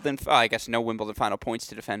defend. Wimbledon, I guess no Wimbledon final points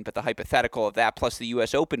to defend, but the hypothetical of that, plus the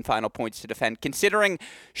U.S. Open final points to defend, considering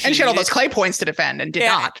she had all those clay points to defend and did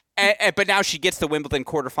not. But now she gets the Wimbledon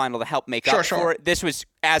quarterfinal to help make up for it. This was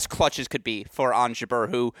as clutch as could be for Ons Jabeur,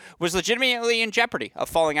 who was legitimately in jeopardy of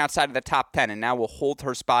falling outside of the top 10, and now will hold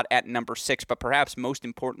her spot at number 6, but perhaps most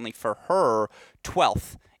importantly for her,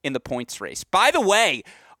 12th in the points race. By the way,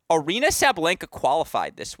 Aryna Sabalenka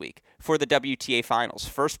qualified this week for the WTA finals.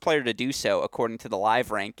 First player to do so, according to the live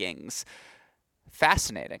rankings.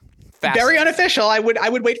 Fascinating. Very unofficial. I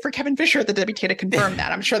would wait for Kevin Fisher at the WTA to confirm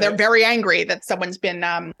that. I'm sure they're very angry that someone's been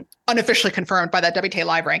unofficially confirmed by that WTA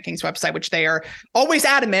live rankings website, which they are always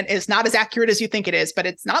adamant is not as accurate as you think it is, but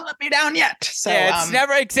it's not let me down yet. So it's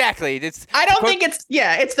never exactly. I don't think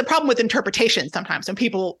it's the problem with interpretation sometimes. When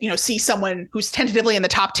people, see someone who's tentatively in the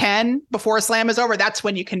top 10 before a slam is over, that's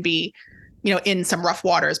when you can be in some rough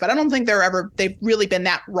waters, but I don't think they've really been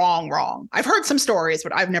that wrong. I've heard some stories,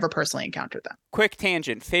 but I've never personally encountered them. Quick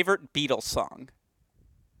tangent. Favorite Beatles song?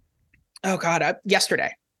 Oh God,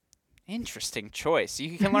 Yesterday. Interesting choice.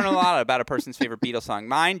 You can learn a lot about a person's favorite Beatles song.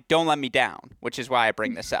 Mine, Don't Let Me Down, which is why I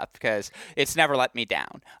bring this up, because it's never let me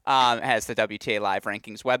down. It has the WTA Live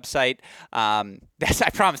Rankings website. I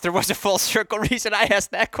promise there was a full circle reason I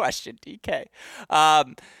asked that question, DK.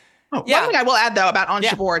 One thing I will add, though, about Ons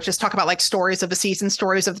Jabeur, just talk about like stories of the season,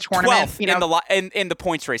 stories of the tournament. 12th in the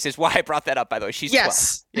points race is why I brought that up, by the way. She's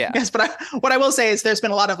 12th. Yeah. Yes, but what I will say is there's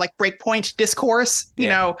been a lot of like breakpoint discourse, you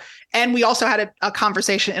know, and we also had a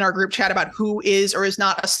conversation in our group chat about who is or is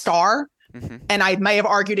not a star. Mm-hmm. And I may have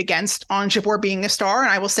argued against Ons Jabeur being a star, and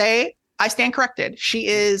I will say I stand corrected. She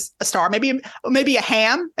is a star, maybe a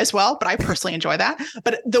ham as well, but I personally enjoy that.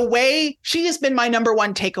 But the way she has been my number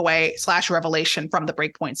one takeaway / revelation from the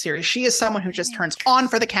Breakpoint series, she is someone who just turns on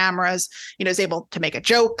for the cameras, is able to make a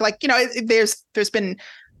joke. Like, I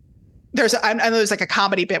know there's like a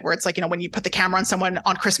comedy bit where it's like, when you put the camera on someone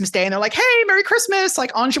on Christmas Day and they're like, hey, Merry Christmas.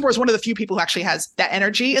 Like Ons Jabeur is one of the few people who actually has that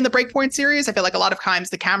energy in the Breakpoint series. I feel like a lot of times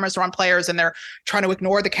the cameras are on players and they're trying to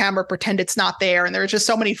ignore the camera, pretend it's not there. And there are just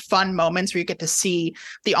so many fun moments where you get to see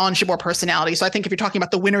the Ons Jabeur personality. So I think if you're talking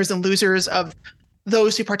about the winners and losers of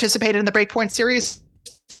those who participated in the Breakpoint series,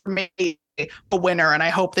 for me, a winner. And I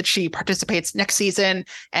hope that she participates next season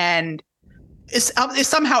and is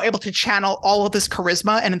somehow able to channel all of this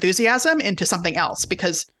charisma and enthusiasm into something else,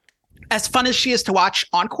 because as fun as she is to watch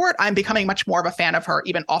on court, I'm becoming much more of a fan of her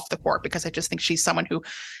even off the court, because I just think she's someone who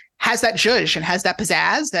has that zhuzh and has that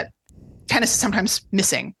pizzazz that tennis is sometimes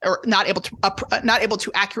missing or not able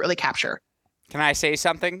to accurately capture. Can I say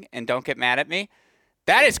something, and don't get mad at me?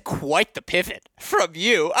 That is quite the pivot from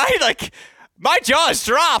you. My jaw's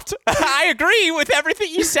dropped. I agree with everything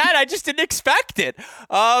you said. I just didn't expect it.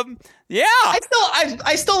 Yeah.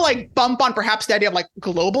 I still like bump on perhaps the idea of like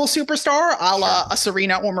global superstar, a la a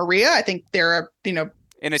Serena or Maria. I think there are, in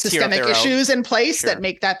a systemic issues in place that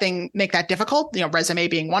make that difficult. Resume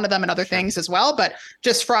being one of them, and other things as well. But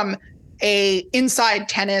just from a inside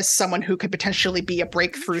tennis, someone who could potentially be a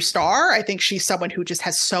breakthrough star, I think she's someone who just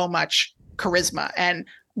has so much charisma, and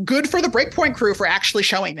good for the Breakpoint crew for actually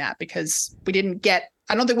showing that, because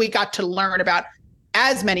I don't think we got to learn about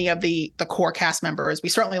as many of the core cast members. We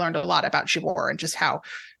certainly learned a lot about Jabeur and just how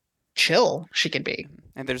chill she can be.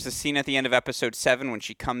 And there's a scene at the end of episode 7 when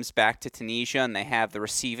she comes back to Tunisia and they have the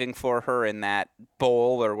receiving for her in that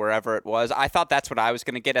bowl or wherever it was. I thought that's what I was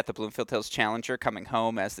going to get at the Bloomfield Hills Challenger, coming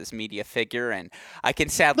home as this media figure, and I can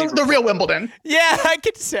sadly the real Wimbledon. Yeah, I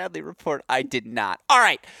can sadly report I did not. All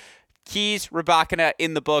right. Keys, Rybakina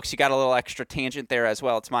in the books. You got a little extra tangent there as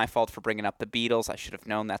well. It's my fault for bringing up the Beatles. I should have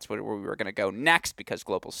known that's where we were going to go next, because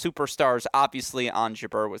global superstars, obviously, Ons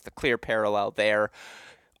Jabeur was the clear parallel there.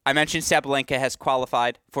 I mentioned Sabalenka has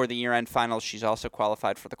qualified for the year-end finals. She's also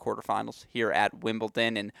qualified for the quarterfinals here at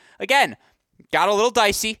Wimbledon. And again, got a little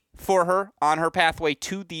dicey for her on her pathway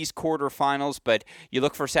to these quarterfinals, but you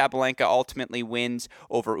look for Sabalenka ultimately wins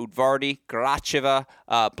over Udvardy, Gracheva,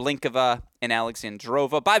 Blinkova, and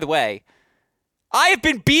Alexandrova. By the way, I have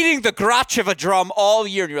been beating the Gracheva drum all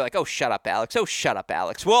year, and you're like, oh, shut up, Alex. Oh, shut up,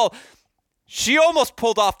 Alex. Well, she almost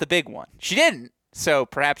pulled off the big one. She didn't, so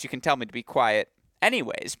perhaps you can tell me to be quiet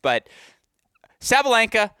anyways. But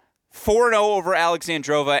Sabalenka, 4-0 over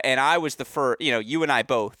Alexandrova, and I was the first, you and I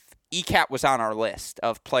both, ECAT was on our list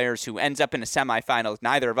of players who ends up in a semifinals.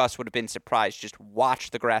 Neither of us would have been surprised. Just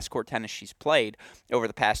watch the grass court tennis she's played over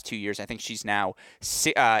the past 2 years. I think she's now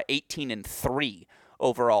 18-3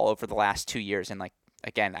 overall over the last 2 years. And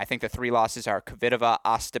again, I think the 3 losses are Kvitova,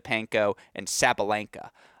 Ostapenko, and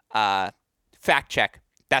Sabalenka. Fact check,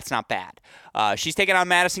 that's not bad. She's taking on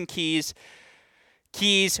Madison Keys.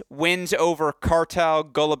 Keys wins over Kartal,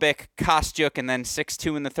 Golubic, Kostyuk, and then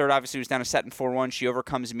 6-2 in the third. Obviously, was down a set in 4-1. She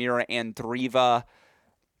overcomes Mira Andreeva.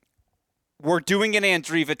 We're doing an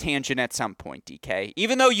Andreeva tangent at some point, DK.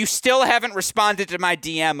 Even though you still haven't responded to my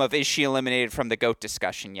DM of is she eliminated from the GOAT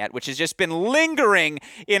discussion yet, which has just been lingering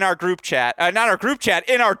in our group chat. Not our group chat,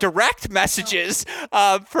 in our direct messages.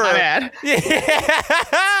 My bad.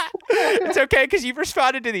 Yeah. It's okay, because you've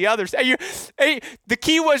responded to the others. The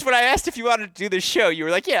key was when I asked if you wanted to do this show, you were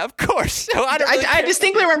like, yeah, of course. So I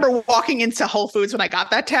distinctly remember walking into Whole Foods when I got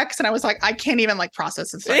that text, and I was like, I can't even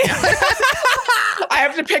process this right now. I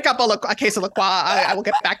have to pick up a case of La Croix. I will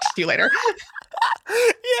get back to you later.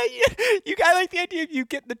 Yeah. I like the idea of you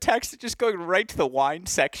getting the text and just going right to the wine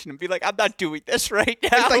section and be like, I'm not doing this right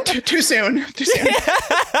now. It's too soon. Too soon.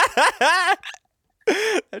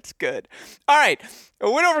 That's good. All right. I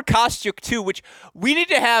went over Kostyuk, too, which we need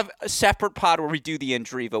to have a separate pod where we do the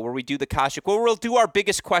Andreeva, where we do the Kostyuk, where we'll do our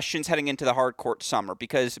biggest questions heading into the hard court summer,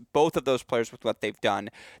 because both of those players, with what they've done,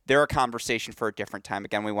 they're a conversation for a different time.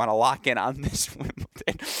 Again, we want to lock in on this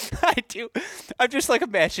Wimbledon. I do. I'm just like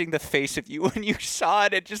imagining the face of you when you saw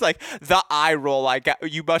it, and just like the eye roll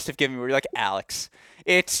you must have given me, where you're like, Alex,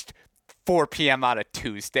 it's 4 p.m. on a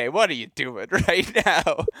Tuesday. What are you doing right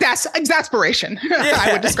now? That's exasperation. Yeah.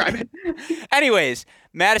 I would describe it. Anyways,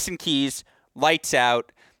 Madison Keys, lights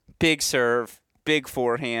out, big serve, big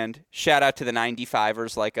forehand. Shout out to the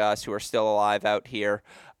 95ers like us who are still alive out here.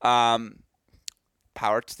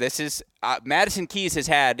 Power. This is Madison Keys has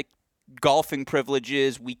had golfing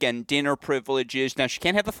privileges, weekend dinner privileges. Now, she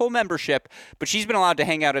can't have the full membership, but she's been allowed to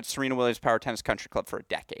hang out at Serena Williams Power Tennis Country Club for a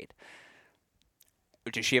decade.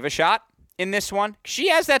 Does she have a shot in this one? She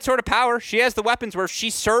has that sort of power. She has the weapons where if she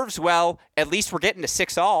serves well, at least we're getting to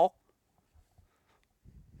 6-all.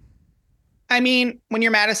 I mean, when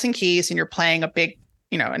you're Madison Keys and you're playing a big,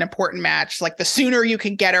 an important match, like the sooner you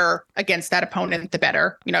can get her against that opponent, the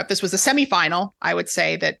better. If this was a semifinal, I would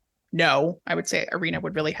say that no. I would say Arena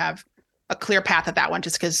would really have a clear path at that one,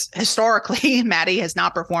 just because historically Maddie has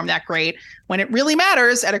not performed that great when it really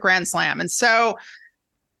matters at a Grand Slam. And so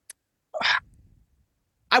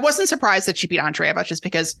I wasn't surprised that she beat Andreeva, just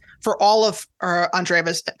because for all of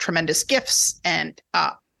Andreeva's tremendous gifts and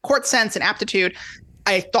court sense and aptitude,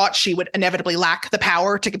 I thought she would inevitably lack the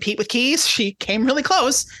power to compete with Keys. She came really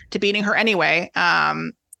close to beating her anyway,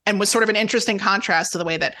 and was sort of an interesting contrast to the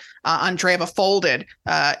way that Andreeva folded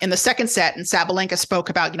in the second set. And Sabalenka spoke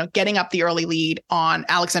about, getting up the early lead on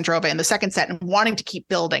Alexandrova in the second set and wanting to keep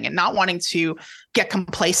building and not wanting to get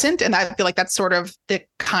complacent. And I feel like that's sort of the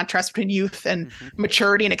contrast between youth and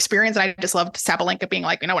maturity and experience. And I just loved Sabalenka being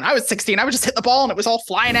like, when I was 16, I would just hit the ball and it was all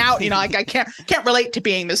flying out. Like I can't relate to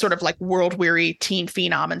being this sort of like world weary teen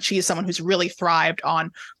phenom. And she is someone who's really thrived on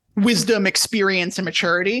wisdom, experience, and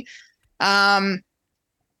maturity.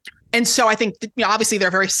 And so I think, obviously they're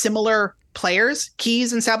very similar players,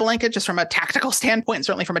 Keys and Sabalenka, just from a tactical standpoint, and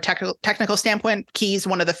certainly from a technical standpoint. Keys,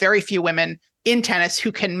 one of the very few women in tennis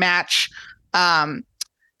who can match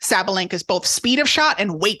Sabalenka's both speed of shot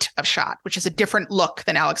and weight of shot, which is a different look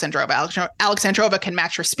than Alexandrova. Alexandrova can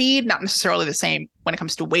match her speed, not necessarily the same when it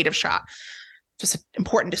comes to weight of shot. Just an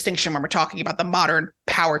important distinction when we're talking about the modern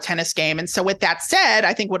power tennis game. And so with that said,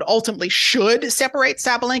 I think what ultimately should separate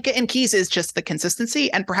Sabalenka and Keys is just the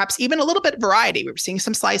consistency and perhaps even a little bit of variety. We were seeing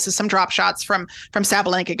some slices, some drop shots from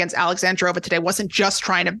Sabalenka against Alexandrova today. Wasn't just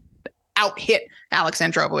trying to out-hit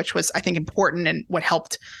Alexandrova, which was, I think, important and what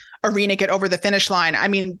helped Arena get over the finish line. I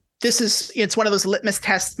mean, it's one of those litmus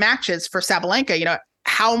test matches for Sabalenka.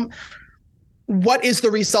 What is the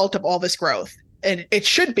result of all this growth? And it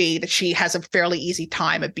should be that she has a fairly easy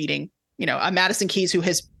time of beating, a Madison Keys who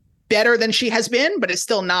has better than she has been, but is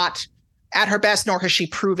still not at her best, nor has she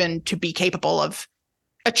proven to be capable of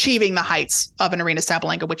achieving the heights of an Arena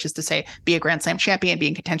Sabalenka, which is to say, be a Grand Slam champion, be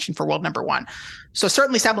in contention for world number one. So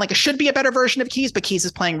certainly Sabalenka should be a better version of Keys, but Keys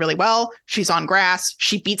is playing really well. She's on grass.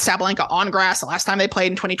 She beat Sabalenka on grass the last time they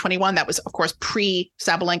played in 2021. That was, of course,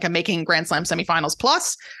 pre-Sabalenka making Grand Slam semifinals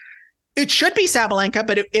plus. It should be Sabalenka,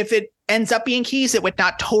 but if it ends up being Keys, it would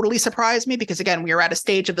not totally surprise me, because again, we are at a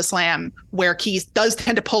stage of the slam where Keys does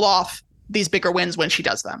tend to pull off these bigger wins when she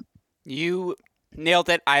does them. You nailed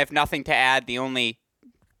it. I have nothing to add. The only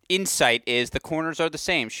insight is the corners are the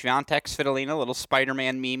same. Swiatek, Svitolina, little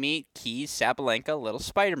Spider-Man Mimi. Keys, Sabalenka, little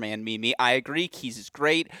Spider-Man Mimi. I agree. Keys is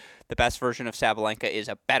great. The best version of Sabalenka is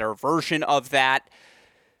a better version of that.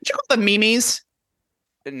 Did you call them Mimis?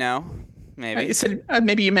 No. Maybe you said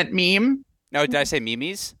maybe you meant meme. No, did I say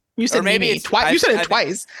memes? You said maybe twice. You said it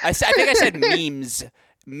twice. I think I said memes.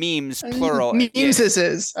 Memes plural. Memes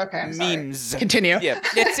is okay. Memes. Continue. Yeah,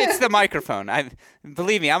 it's the microphone.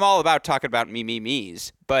 Believe me, I'm all about talking about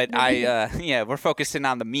me's. But we're focusing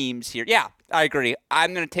on the memes here. Yeah, I agree.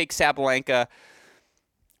 I'm gonna take Sabalenka.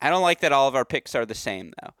 I don't like that all of our picks are the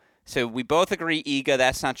same though. So we both agree Iga,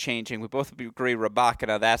 that's not changing. We both agree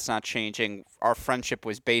Rybakina, that's not changing. Our friendship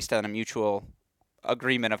was based on a mutual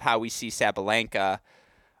agreement of how we see Sabalenka.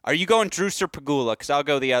 Are you going Drus or Pegula? Because I'll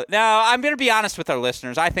go the other. No, I'm going to be honest with our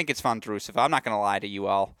listeners. I think it's Vondrousova. I'm not going to lie to you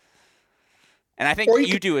all. And I think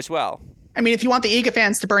you do as well. I mean, if you want the Iga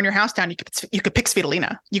fans to burn your house down, you could pick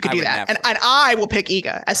Svitolina. You could do that. And I will pick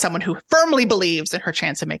Iga as someone who firmly believes in her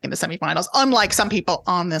chance of making the semifinals, unlike some people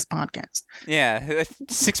on this podcast. Yeah,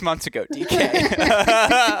 6 months ago,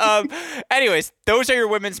 DK. Anyways, those are your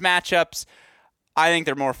women's matchups. I think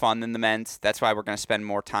they're more fun than the men's. That's why we're going to spend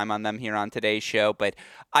more time on them here on today's show. But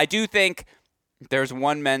I do think there's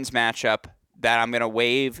one men's matchup that I'm going to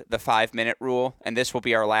waive the 5-minute rule, and this will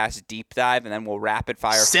be our last deep dive, and then we'll rapid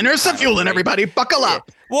fire. Sinners of Fueling, everybody. Buckle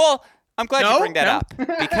up. Well, I'm glad you bring that up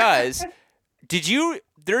because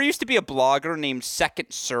there used to be a blogger named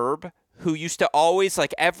Second Serb who used to always,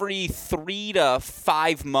 like, every 3 to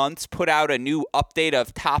 5 months put out a new update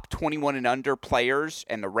of top 21 and under players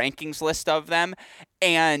and the rankings list of them.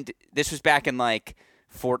 And this was back in, like,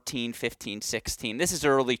 14, 15, 16. This is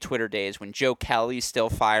early Twitter days when Joe Kelly's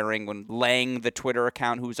still firing, when Lang, the Twitter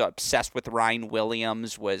account who's obsessed with Ryan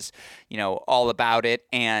Williams, was, all about it.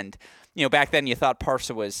 And, back then you thought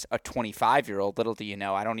Parsa was a 25-year-old. Little do you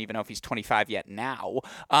know, I don't even know if he's 25 yet now.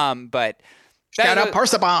 But shout out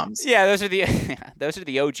Parsa bombs. Yeah, those are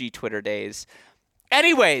the OG Twitter days.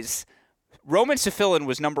 Anyways, Roman Safilin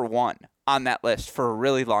was number 1 on that list for a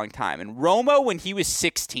really long time. And Romo, when he was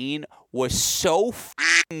 16, was so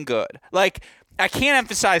f***ing good. Like, I can't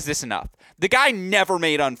emphasize this enough. The guy never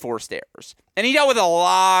made unforced errors. And he dealt with a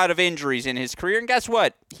lot of injuries in his career. And guess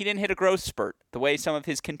what? He didn't hit a growth spurt the way some of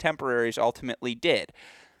his contemporaries ultimately did.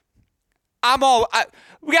 We got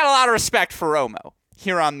a lot of respect for Romo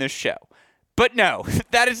here on this show. But no,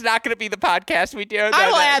 that is not going to be the podcast we do. I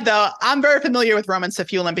will add, though, I'm very familiar with Roman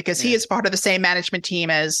Safulin because he is part of the same management team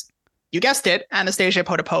as, you guessed it, Anastasia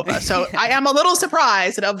Potapova. So I am a little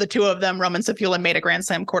surprised that of the two of them, Roman Safulin made a Grand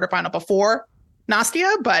Slam quarterfinal before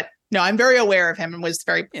Nastia. But no, I'm very aware of him and was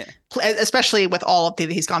very, especially with all of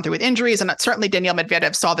he's gone through with injuries. And certainly Daniil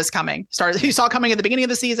Medvedev saw this coming. He saw coming at the beginning of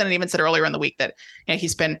the season and even said earlier in the week that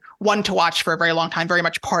he's been one to watch for a very long time, very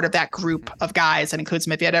much part of that group of guys. That includes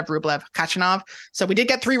Medvedev, Rublev, Khachanov. So we did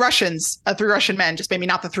get 3 Russian men, just maybe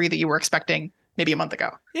not the 3 that you were expecting maybe a month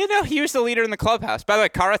ago. He was the leader in the clubhouse. By the way,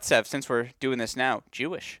 Karatsev, since we're doing this now,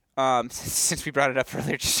 Jewish. Since we brought it up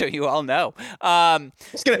earlier, just so you all know. You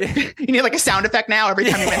need like a sound effect now every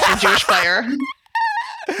time you mention a Jewish player.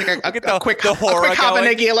 Like a quick Hava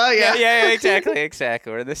Nagila. Yeah,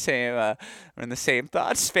 exactly. We're in the same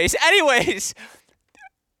thought space. Anyways,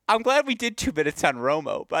 I'm glad we did 2 minutes on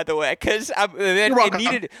Romo, by the way, because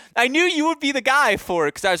I knew you would be the guy for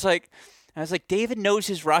it, because I was like, David knows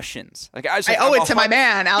his Russians. Like I owe it to my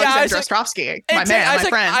man, Alexander Ostrovsky, my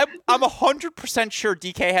friend. I'm 100% sure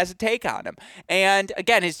DK has a take on him. And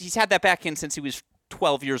again, he's had that back in since he was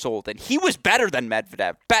 12 years old, and he was better than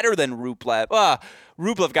Medvedev, better than Rublev.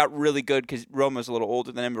 Rublev got really good because Roma's a little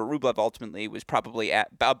older than him, but Rublev ultimately was probably a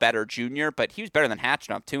better junior, but he was better than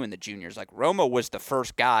Khachanov too in the juniors. Like Roma was the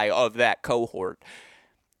first guy of that cohort.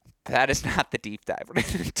 That is not the deep dive we're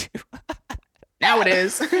going to do. Now it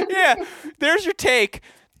is. Yeah, there's your take.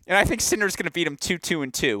 And I think Sinner's going to beat him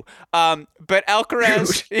 2-2-2. But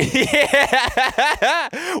Alcaraz, yeah.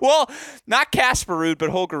 Well, not Casper Ruud, but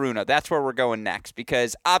Holger Rune. That's where we're going next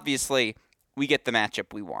because obviously we get the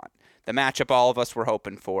matchup we want. The matchup all of us were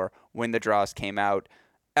hoping for when the draws came out.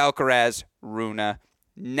 Alcaraz, Rune,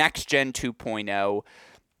 Next Gen 2.0.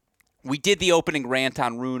 We did the opening rant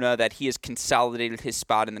on Rune that he has consolidated his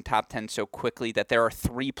spot in the top 10 so quickly that there are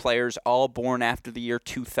 3 players all born after the year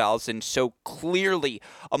 2000 so clearly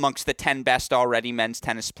amongst the 10 best already men's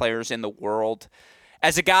tennis players in the world.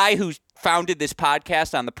 As a guy who founded this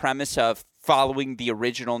podcast on the premise of following the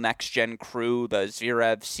original next-gen crew, the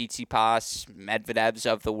Zverev, Tsitsipas,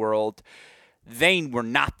 Medvedevs of the world, they were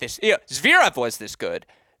not this. Zverev was this good.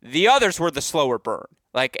 The others were the slower burn.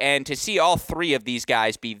 And to see all 3 of these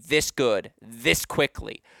guys be this good, this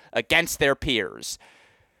quickly, against their peers,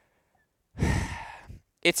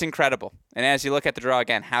 it's incredible. And as you look at the draw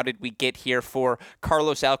again, how did we get here for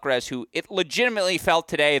Carlos Alcaraz, who it legitimately felt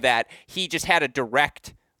today that he just had a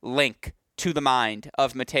direct link to the mind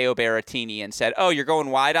of Matteo Berrettini and said, oh, you're going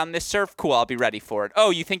wide on this serve? Cool, I'll be ready for it. Oh,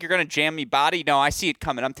 you think you're going to jam me body? No, I see it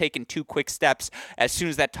coming. I'm taking 2 quick steps as soon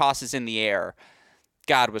as that toss is in the air.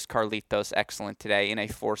 God, was Carlitos excellent today in a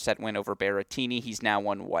 4-set win over Berrettini. He's now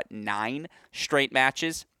won, 9 straight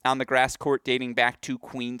matches on the grass court dating back to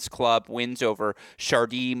Queen's Club, wins over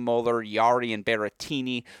Chardy, Muller, Yari, and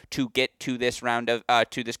Berrettini to get to this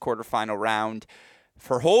quarterfinal round.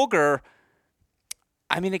 For Holger,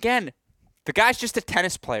 again, the guy's just a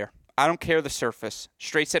tennis player. I don't care the surface.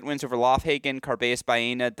 Straight set wins over Lofhagen, Carbeas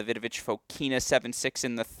Baena, Davidovich Fokina 7-6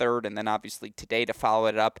 in the third, and then obviously today to follow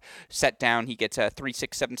it up, set down, he gets a 3-6,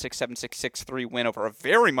 7-6, 7-6, 6-3 win over a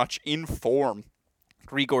very much in form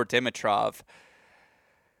Grigor Dimitrov.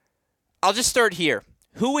 I'll just start here.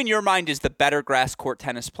 Who in your mind is the better grass court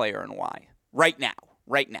tennis player and why? Right now.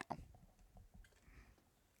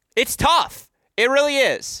 It's tough. It really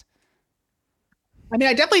is. I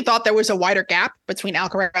definitely thought there was a wider gap between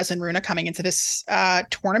Alcaraz and Rune coming into this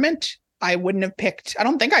tournament. I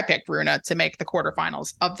don't think I picked Rune to make the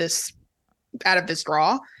quarterfinals out of this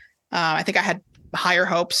draw. I think I had higher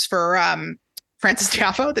hopes for Francis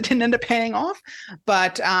Tiafoe that didn't end up paying off.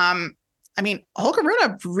 But I mean, Holger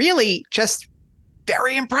Rune really just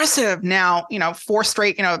very impressive. Now,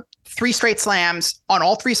 3 straight slams on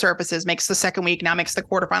all 3 surfaces, makes the second week, now makes the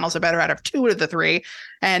quarterfinals a better out of 2 of the 3.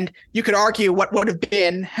 And you could argue what would have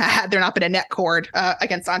been had there not been a net cord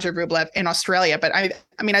against Andrei Rublev in Australia. But I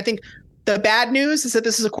mean, I think the bad news is that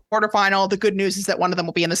this is a quarterfinal. The good news is that one of them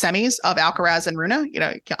will be in the semis of Alcaraz and Rune.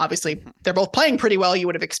 Obviously they're both playing pretty well. You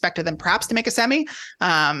would have expected them perhaps to make a semi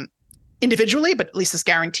individually, but at least this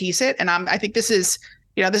guarantees it. And I think this is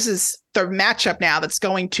the matchup now that's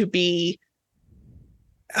going to be.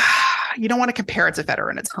 You don't want to compare it to Federer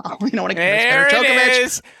and Nadal. You don't want to compare it to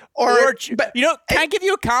Djokovic. But can I give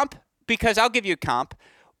you a comp? Because I'll give you a comp.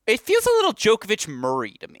 It feels a little Djokovic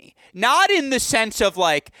Murray to me. Not in the sense of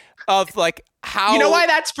how. You know why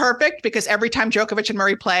that's perfect? Because every time Djokovic and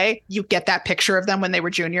Murray play, you get that picture of them when they were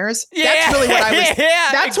juniors. Yeah, that's really what I was.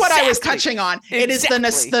 That's exactly what I was touching on. Exactly. It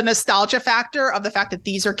is the nostalgia factor of the fact that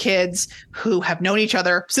these are kids who have known each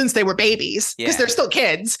other since they were babies, because they're still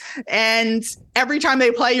kids. And every time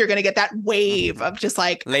they play, you're going to get that wave of just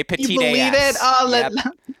like, Les you believe it? Oh,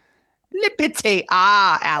 Le petit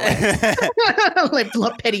Alex.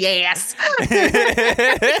 Le petit ass.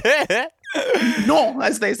 No,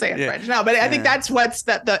 as they say in French. No, but I think that's what's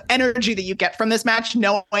the energy that you get from this match,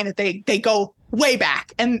 knowing that they go way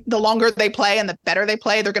back. And the longer they play and the better they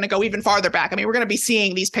play, they're going to go even farther back. I mean, we're going to be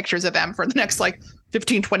seeing these pictures of them for the next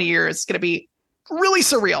 15, 20 years. It's going to be really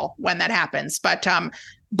surreal when that happens. But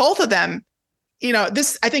both of them,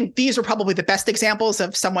 I think these are probably the best examples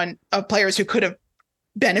of players who could have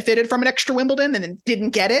benefited from an extra Wimbledon and then didn't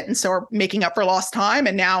get it, and so are making up for lost time.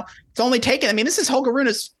 And now it's only taken. I mean, this is Holger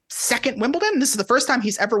Rune's second Wimbledon. This is the first time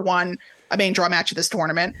he's ever won a main draw match of this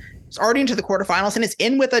tournament. He's already into the quarterfinals and is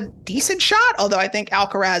in with a decent shot. Although I think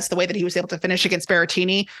Alcaraz, the way that he was able to finish against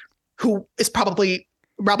Berrettini, who is probably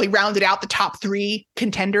rounded out the top 3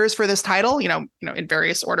 contenders for this title, in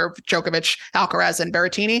various order: Djokovic, Alcaraz, and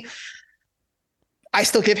Berrettini. I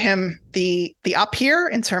still give him the up here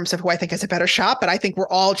in terms of who I think has a better shot, but I think we're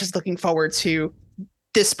all just looking forward to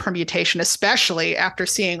this permutation, especially after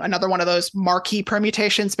seeing another one of those marquee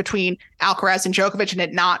permutations between Alcaraz and Djokovic and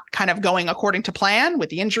it not kind of going according to plan with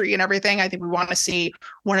the injury and everything. I think we want to see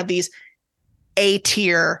one of these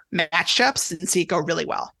A-tier matchups and see it go really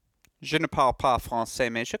well. Je ne parle pas français,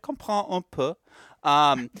 mais je comprends un peu.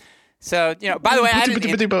 So, by the way,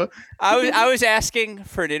 I was asking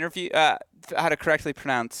for an interview how to correctly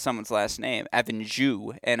pronounce someone's last name, Evan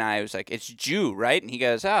Zhu, and I was like, it's Zhu, right? And he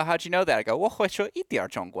goes, oh, how'd you know that? I go,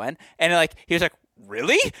 and he was like,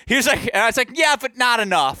 really? He was like, and I was like, yeah, but not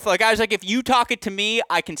enough. I was like, if you talk it to me,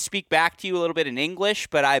 I can speak back to you a little bit in English,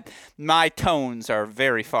 but my tones are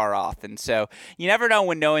very far off. And so you never know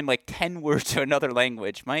when knowing 10 words of another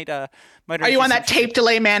language might. Are you on that tape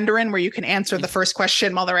delay Mandarin where you can answer the first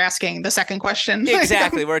question while they're asking the second question?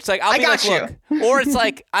 Exactly. Where it's like, I'll be like, look. Or it's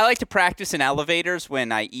like, I like to practice in elevators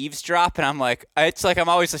when I eavesdrop, and I'm like, I'm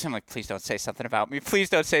always listening. I'm like, please don't say something about me. Please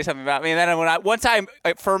don't say something about me. And then once I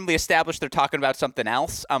firmly establish they're talking about something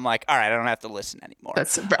else, I'm like, all right, I don't have to listen anymore.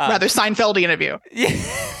 That's rather Seinfeldian of you. Yeah.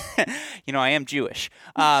 I am Jewish.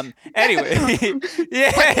 Anyway. Play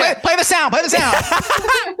the sound. Play the sound.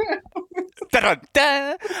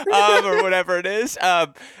 Or whatever it is.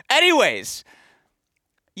 Anyways,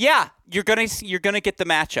 yeah, you're gonna get the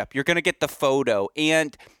matchup. You're gonna get the photo,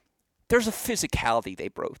 and there's a physicality they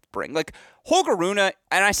both bring. Holger Rune, and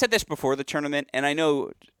I said this before the tournament, and I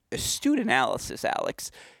know astute analysis,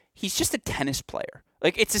 Alex. He's just a tennis player.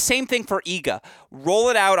 It's the same thing for Iga. Roll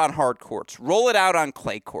it out on hard courts. Roll it out on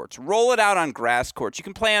clay courts. Roll it out on grass courts. You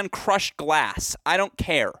can play on crushed glass. I don't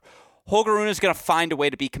care. Holger Rune is going to find a way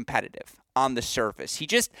to be competitive on the surface.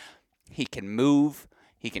 He can move.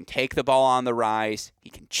 He can take the ball on the rise.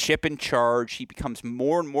 He can chip and charge. He becomes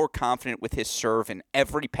more and more confident with his serve in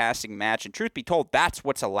every passing match. And truth be told, that's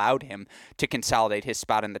what's allowed him to consolidate his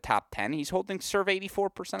spot in the top 10. He's holding serve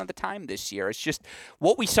 84% of the time this year. It's just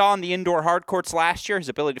what we saw on the indoor hard courts last year, his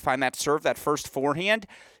ability to find that serve, that first forehand.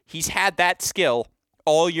 He's had that skill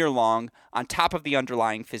all year long, on top of the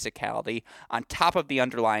underlying physicality, on top of the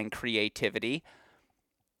underlying creativity.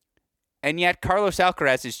 And yet Carlos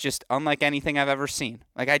Alcaraz is just unlike anything I've ever seen.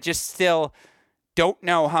 I just still don't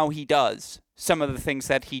know how he does some of the things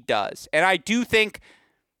that he does. And I do think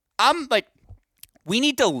we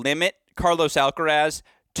need to limit Carlos Alcaraz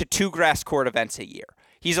to 2 grass court events a year.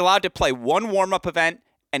 He's allowed to play 1 warm-up event,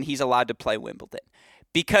 and he's allowed to play Wimbledon.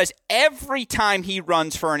 Because every time he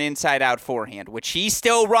runs for an inside-out forehand, which he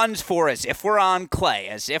still runs for as if we're on clay,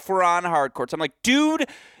 as if we're on hard courts, I'm like, dude,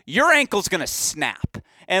 your ankle's going to snap.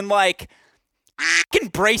 And like, I can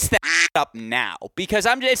brace that up now because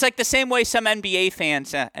it's like the same way some NBA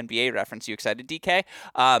fans, NBA reference, you excited, DK?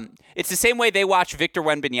 It's the same way they watch Victor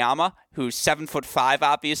Wembanyama, who's 7'5",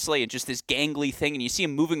 obviously, and just this gangly thing, and you see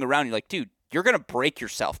him moving around. You're like, dude, you're going to break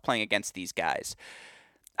yourself playing against these guys.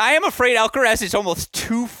 I am afraid Alcaraz is almost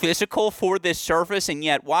too physical for this surface, and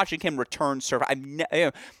yet watching him return serve,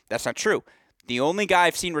 that's not true. The only guy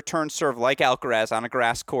I've seen return serve like Alcaraz on a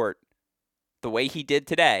grass court, the way he did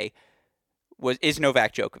today, is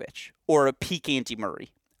Novak Djokovic or a peak Andy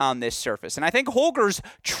Murray on this surface. And I think Holger's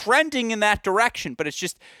trending in that direction, but it's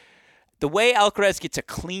just the way Alcaraz gets a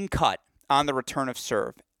clean cut on the return of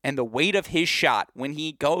serve and the weight of his shot when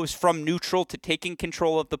he goes from neutral to taking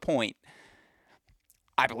control of the point.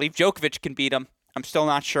 I believe Djokovic can beat him. I'm still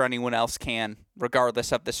not sure anyone else can,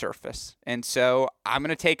 regardless of the surface. And so I'm going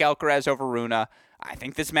to take Alcaraz over Rune. I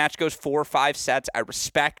think this match goes 4 or 5 sets. I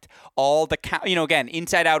respect all the, again,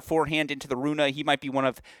 inside-out forehand into the Rune. He might be one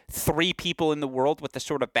of 3 people in the world with the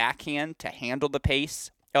sort of backhand to handle the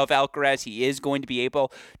pace of Alcaraz. He is going to be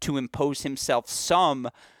able to impose himself some.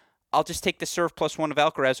 I'll just take the serve +1 of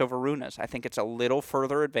Alcaraz over Rune's. I think it's a little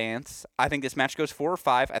further advanced. I think this match goes 4 or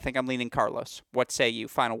 5. I think I'm leaning Carlos. What say you?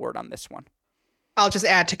 Final word on this one. I'll just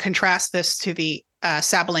add to contrast this to the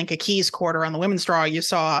Sabalenka Keys quarter on the women's draw. You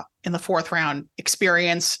saw in the 4th round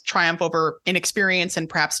experience triumph over inexperience and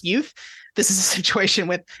perhaps youth. This is a situation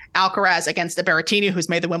with Alcaraz against a Berrettini who's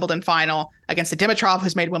made the Wimbledon final, against a Dimitrov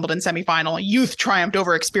who's made Wimbledon semifinal. Youth triumphed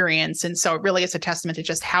over experience. And so it really is a testament to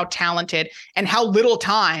just how talented and how little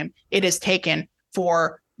time it has taken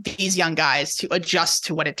for these young guys to adjust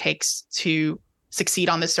to what it takes to succeed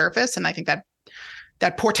on this surface. And I think that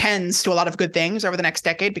portends to a lot of good things over the next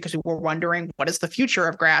decade, because we were wondering, what is the future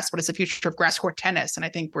of grass? What is the future of grass court tennis? And I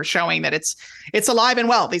think we're showing that it's alive and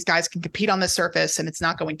well. These guys can compete on this surface, and it's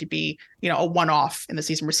not going to be, a one-off in the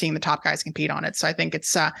season. We're seeing the top guys compete on it. So I think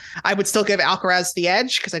it's, I would still give Alcaraz the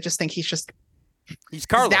edge, because I just think he's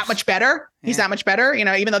Carlos. That much better. Yeah. He's that much better,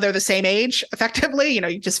 even though they're the same age effectively,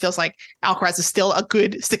 he just feels like Alcaraz is still a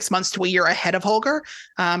good 6 months to a year ahead of Holger.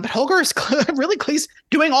 But Holger is really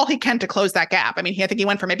doing all he can to close that gap. I think he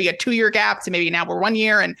went from maybe a 2-year gap to maybe now we're 1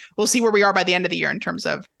 year, and we'll see where we are by the end of the year in terms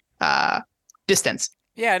of distance.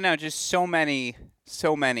 Yeah, no, just so many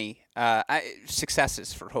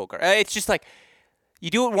successes for Holger. It's just like you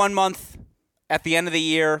do it 1 month at the end of the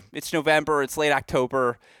year. It's November. It's late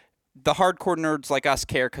October. The hardcore nerds like us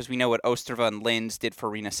care because we know what Ostrava and Linz did for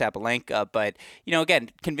Arina Sabalenka. But,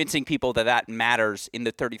 again, convincing people that matters in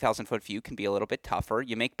the 30,000-foot view can be a little bit tougher.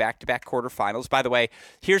 You make back-to-back quarterfinals. By the way,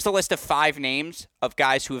 here's the list of 5 names of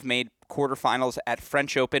guys who have made quarterfinals at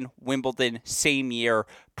French Open, Wimbledon, same year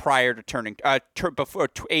prior to turning before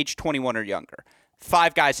age 21 or younger.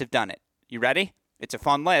 5 guys have done it. You ready? It's a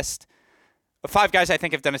fun list. 5 guys I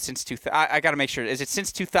think have done it since 2000. I got to make sure. Is it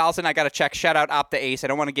since 2000? I got to check. Shout out Opta Ace. I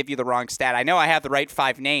don't want to give you the wrong stat. I know I have the right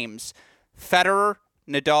 5 names. Federer,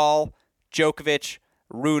 Nadal, Djokovic,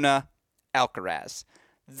 Rune, Alcaraz.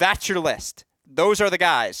 That's your list. Those are the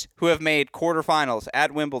guys who have made quarterfinals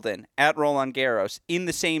at Wimbledon, at Roland Garros, in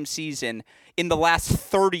the same season in the last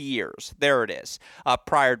 30 years. There it is,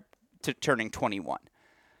 prior to turning 21.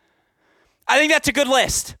 I think that's a good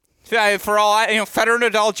list. For all, Federer,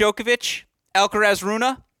 Nadal, Djokovic, Alcaraz,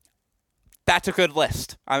 Rune, that's a good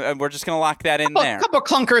list. We're just going to lock that in there. A couple of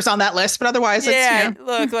clunkers on that list, but otherwise,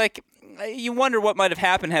 look, like, you wonder what might have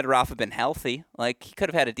happened had Rafa been healthy. Like, he could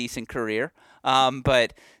have had a decent career.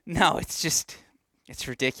 But no, it's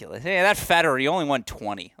ridiculous. Yeah, that Federer, he only won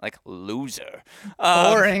 20. Like, loser.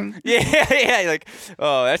 Boring. Yeah. Like,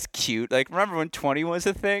 oh, that's cute. Like, remember when 20 was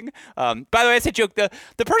a thing? By the way, that's a joke.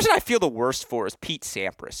 The person I feel the worst for is Pete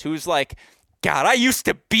Sampras, who's like, God, I used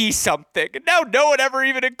to be something. And now no one ever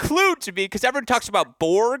even includes me, because everyone talks about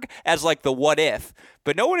Borg as like the what if,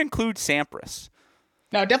 but no one includes Sampras.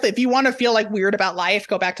 No, definitely. If you want to feel like weird about life,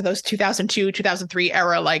 go back to those 2002, 2003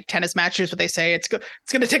 era like tennis matches where they say it's going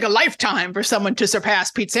to take a lifetime for someone to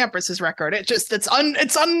surpass Pete Sampras's record. It's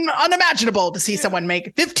unimaginable to see someone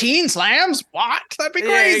make 15 slams. What? That'd be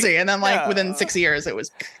crazy. And then within 6 years, it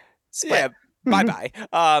was split. Yeah. Bye-bye.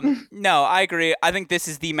 No, I agree. I think this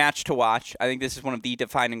is the match to watch. I think this is one of the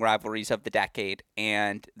defining rivalries of the decade.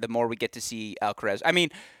 And the more we get to see Alcaraz,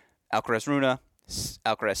 Rune,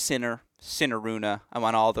 Alcaraz Sinner Rune. I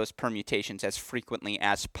want all those permutations as frequently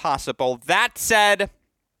as possible. That said,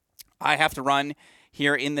 I have to run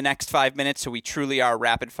here in the next 5 minutes, so we truly are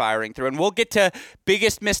rapid firing through. And we'll get to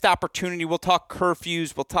biggest missed opportunity. We'll talk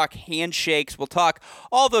curfews. We'll talk handshakes. We'll talk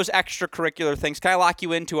all those extracurricular things. Can I lock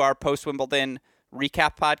you into our post-Wimbledon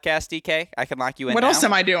recap podcast, DK. I can lock you in. What now. else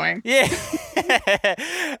am I doing? Yeah.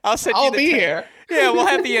 I'll be here. Yeah, we'll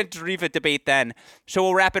have the Andreeva debate then. So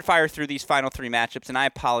we'll rapid fire through these final 3 matchups. And I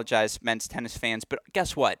apologize, men's tennis fans, but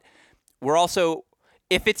guess what? We're also,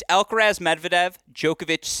 if it's Alcaraz, Medvedev,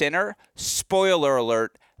 Djokovic, Sinner, spoiler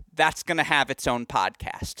alert, that's going to have its own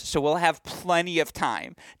podcast. So we'll have plenty of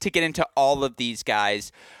time to get into all of these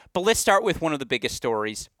guys. But let's start with one of the biggest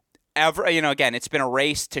stories ever. Again, it's been a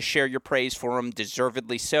race to share your praise for him,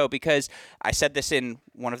 deservedly so, because I said this in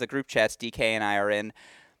one of the group chats DK and I are in.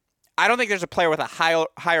 I don't think there's a player with a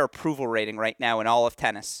higher approval rating right now in all of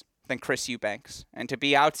tennis than Chris Eubanks. And to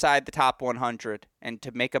be outside the top 100 and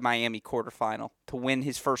to make a Miami quarterfinal, to win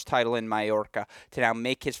his first title in Mallorca, to now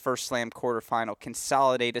make his first Slam quarterfinal,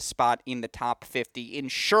 consolidate a spot in the top 50,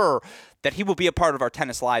 ensure that he will be a part of our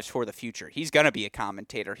tennis lives for the future. He's going to be a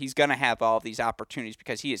commentator. He's going to have all of these opportunities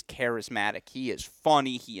because he is charismatic. He is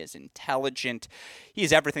funny. He is intelligent. He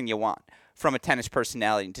is everything you want from a tennis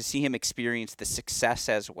personality. And to see him experience the success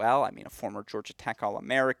as well, I mean, a former Georgia Tech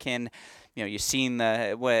All-American. You've seen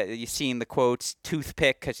the quotes,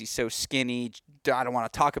 toothpick because he's so skinny. I don't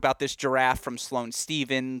want to talk about this giraffe from Sloane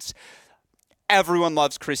Stephens. Everyone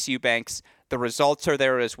loves Chris Eubanks. The results are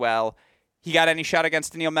there as well. He got any shot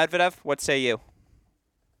against Daniil Medvedev? What say you?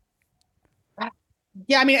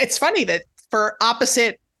 Yeah, I mean, it's funny that for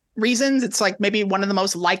opposite reasons, it's like maybe one of the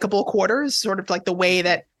most likable quarters, sort of like the way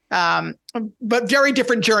that but very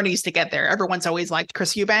different journeys to get there. Everyone's always liked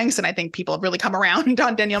Chris Eubanks, and I think people have really come around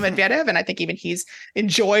on Daniil Medvedev, and I think even he's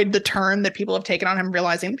enjoyed the turn that people have taken on him,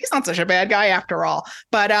 realizing he's not such a bad guy after all.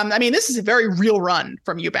 But I mean, this is a very real run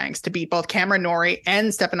from Eubanks to beat both Cameron Norrie and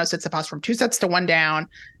Stefanos Tsitsipas from 2-1 down.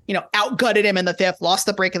 Outgutted him in the 5th, lost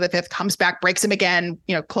the break of the 5th, comes back, breaks him again,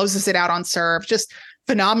 closes it out on serve. Just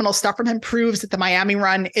phenomenal stuff from him. Proves that the Miami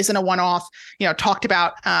run isn't a one-off. Talked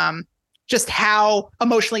about just how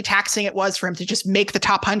emotionally taxing it was for him to just make the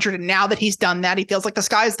top 100. And now that he's done that, he feels like the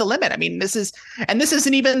sky's the limit. I mean, this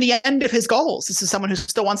isn't even the end of his goals. This is someone who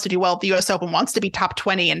still wants to do well at the US Open, wants to be top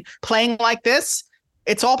 20, and playing like this,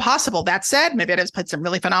 it's all possible. That said, Medvedev's played some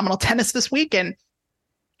really phenomenal tennis this week and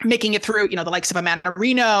making it through, the likes of Amanda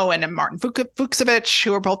Reno and Martin Fucsovics,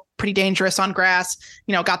 who are both pretty dangerous on grass,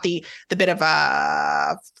 got the bit of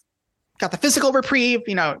got the physical reprieve,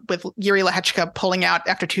 with Yuri Lehechka pulling out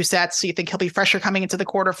after 2 sets. So you think he'll be fresher coming into the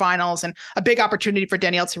quarterfinals, and a big opportunity for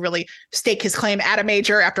Daniil to really stake his claim at a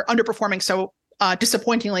major after underperforming so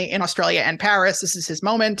disappointingly in Australia and Paris. This is his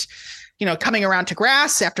moment, coming around to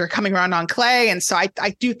grass after coming around on clay. And so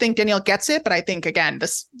I do think Daniil gets it, but I think, again,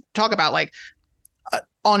 this talk about like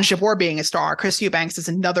on Jabeur being a star, Chris Eubanks is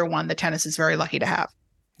another one that tennis is very lucky to have.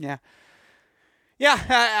 Yeah. Yeah,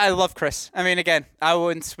 I love Chris. I mean, again, I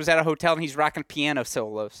once was at a hotel and he's rocking piano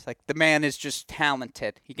solos. Like, the man is just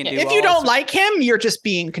talented. He can do. If you don't like him, you're just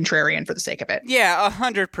being contrarian for the sake of it. Yeah,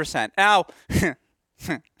 100%. Now,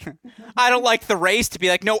 I don't like the race to be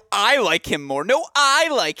like, no, I like him more. No, I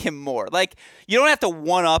like him more. Like, you don't have to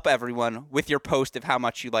one-up everyone with your post of how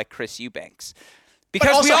much you like Chris Eubanks. Because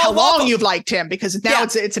but also how long you've liked him, because now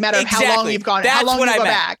it's a matter of how long you've gone, how long you go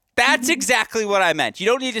back. That's exactly what I meant. You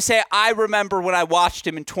don't need to say, I remember when I watched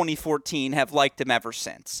him in 2014, have liked him ever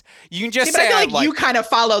since. You can just say, I feel like you kind of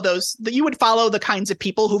follow those, you would follow the kinds of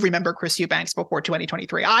people who remember Chris Eubanks before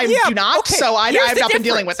 2023. I do not, okay. So I've not been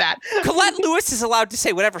dealing with that. Colette Lewis is allowed to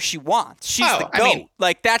say whatever she wants. She's the GOAT. I mean,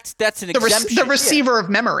 like, that's an exemption. The receiver of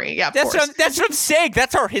memory, yeah, of that's course. That's what I'm saying.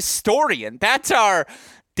 That's our historian. That's our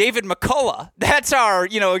David McCullough. That's our,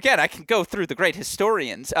 again, I can go through the great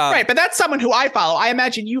historians. Right, but that's someone who I follow. I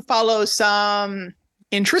imagine you follow some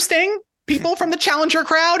interesting people from the challenger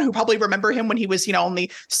crowd who probably remember him when he was, only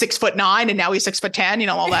 6'9" and now he's 6'10",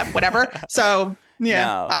 all that, whatever. So, yeah,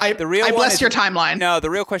 no, I bless your timeline. No, the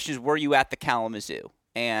real question is, were you at the Kalamazoo?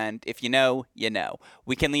 And if you know, you know.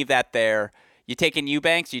 We can leave that there. You taking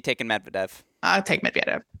Eubanks or you taking Medvedev? I'll take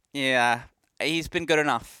Medvedev. Yeah, he's been good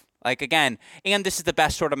enough. Like, again, and this is the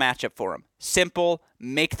best sort of matchup for him. Simple,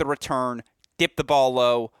 make the return, dip the ball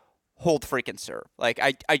low, hold freaking serve. Like,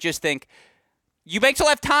 I just think Eubanks will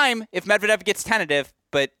have time if Medvedev gets tentative,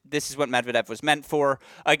 but this is what Medvedev was meant for.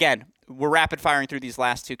 Again, we're rapid firing through these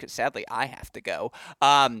last two because sadly I have to go.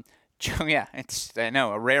 Yeah, it's, I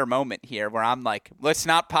know, a rare moment here where I'm like, let's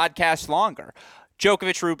not podcast longer.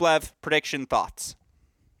 Djokovic, Rublev, prediction, thoughts?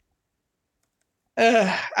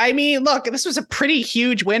 I mean, look, this was a pretty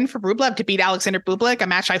huge win for Rublev to beat Alexander Bublik, a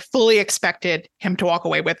match I fully expected him to walk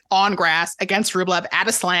away with on grass against Rublev at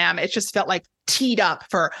a slam. It just felt like teed up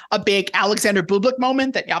for a big Alexander Bublik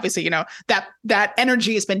moment that obviously, that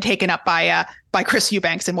energy has been taken up by Chris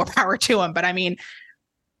Eubanks, and more power to him. But I mean,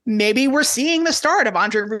 maybe we're seeing the start of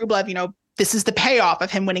Andrei Rublev, this is the payoff of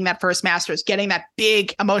him winning that first Masters, getting that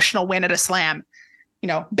big emotional win at a slam.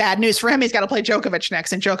 Bad news for him. He's got to play Djokovic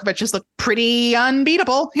next, and Djokovic just looked pretty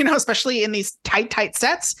unbeatable, especially in these tight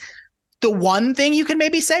sets. The one thing you can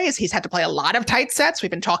maybe say is he's had to play a lot of tight sets. We've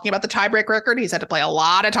been talking about the tiebreak record. He's had to play a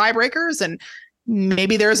lot of tiebreakers, and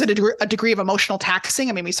maybe there's a degree of emotional taxing.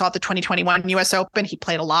 I mean, we saw at the 2021 US Open, he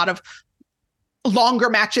played a lot of longer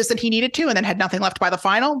matches than he needed to, and then had nothing left by the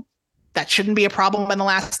final. That shouldn't be a problem in the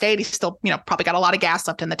last 8. He's still, probably got a lot of gas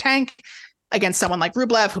left in the tank against someone like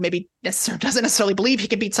Rublev, who maybe doesn't necessarily believe he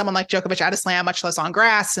could beat someone like Djokovic at a slam, much less on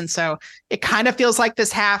grass. And so it kind of feels like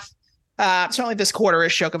this half, certainly this quarter,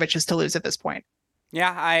 is Djokovic's to lose at this point.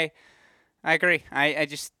 Yeah, I agree. I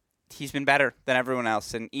just, he's been better than everyone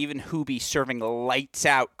else. And even Hubie serving lights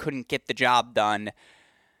out couldn't get the job done.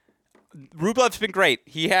 Rublev's been great.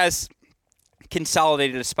 He has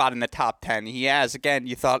consolidated a spot in the top 10. He has, again,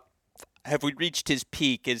 you thought, have we reached his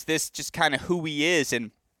peak? Is this just kind of who he is?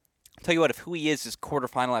 And I'll tell you what, if who he is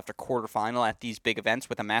quarterfinal after quarterfinal at these big events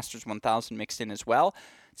with a Masters 1000 mixed in as well,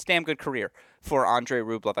 it's a damn good career for Andrei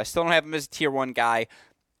Rublev. I still don't have him as a tier 1 guy,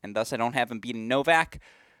 and thus I don't have him beating Novak.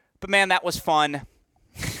 But man, that was fun.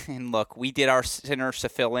 And look, we did our Sinner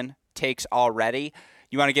Sefilin takes already.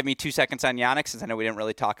 You want to give me 2 seconds on Yannick, since I know we didn't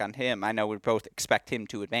really talk on him. I know we both expect him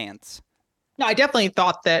to advance. No, I definitely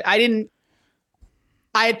thought that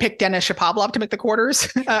I had picked Denis Shapovalov to make the quarters,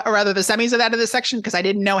 or rather the semis of this section, because I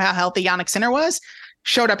didn't know how healthy Yannick Sinner was.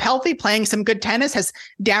 Showed up healthy, playing some good tennis, has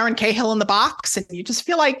Darren Cahill in the box. And you just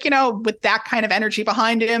feel like, with that kind of energy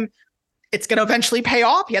behind him, it's going to eventually pay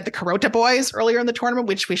off. You had the Carota boys earlier in the tournament,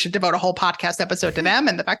 which we should devote a whole podcast episode to them,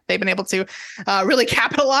 and the fact that they've been able to really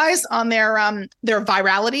capitalize on their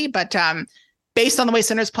virality. But based on the way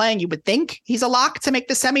Sinner's playing, you would think he's a lock to make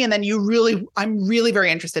the semi. And then I'm really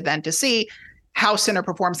very interested then to see how Sinner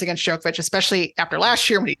performs against Djokovic, especially after last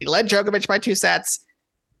year when he led Djokovic by 2 sets.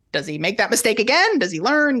 Does he make that mistake again? Does he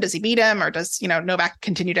learn? Does he beat him? Or does, Novak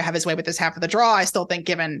continue to have his way with this half of the draw? I still think,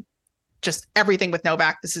 given just everything with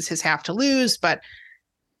Novak, this is his half to lose, but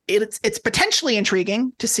it's potentially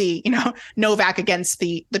intriguing to see, Novak against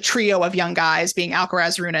the trio of young guys being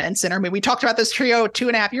Alcaraz, Rune, and Sinner. I mean, we talked about this trio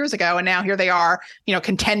 2.5 years ago, and now here they are,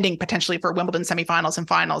 contending potentially for Wimbledon semifinals and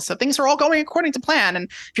finals. So things are all going according to plan.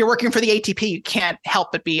 And if you're working for the ATP, you can't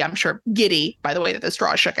help but be, I'm sure, giddy by the way that this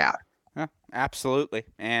draw shook out. Yeah, absolutely.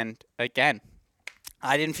 And again,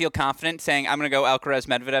 I didn't feel confident saying I'm going to go Alcaraz,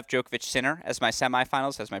 Medvedev, Djokovic, Sinner as my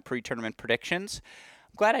semifinals, as my pre-tournament predictions.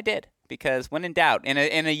 I'm glad I did. Because when in doubt, in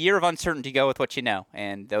a year of uncertainty, go with what you know.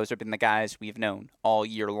 And those have been the guys we've known all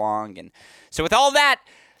year long. And so with all that,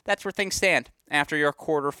 that's where things stand after your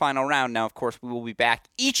quarterfinal round. Now, of course, we will be back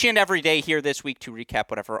each and every day here this week to recap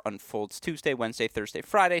whatever unfolds Tuesday, Wednesday, Thursday,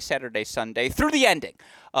 Friday, Saturday, Sunday, through the ending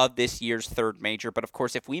of this year's third major. But, of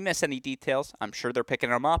course, if we miss any details, I'm sure they're picking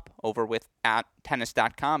them up over with at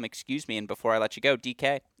tennis.com. And before I let you go,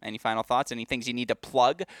 DK, any final thoughts? Any things you need to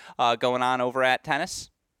plug going on over at Tennis?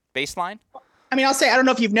 Baseline? I mean, I'll say, I don't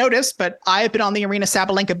know if you've noticed, but I've been on the Arena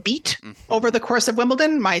Sabalenka beat over the course of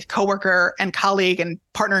Wimbledon. My coworker and colleague and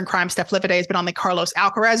partner in crime, Steph Livide, has been on the Carlos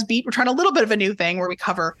Alcaraz beat. We're trying a little bit of a new thing where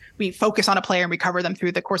we focus on a player and we cover them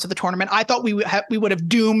through the course of the tournament. I thought we would have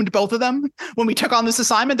doomed both of them when we took on this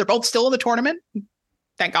assignment. They're both still in the tournament.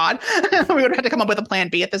 Thank God. We would have had to come up with a plan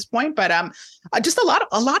B at this point, but just a lot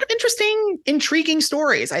of interesting, intriguing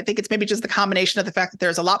stories. I think it's maybe just the combination of the fact that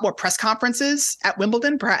there's a lot more press conferences at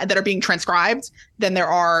Wimbledon that are being transcribed than there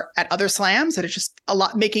are at other slams. That it's just a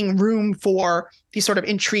lot, making room for these sort of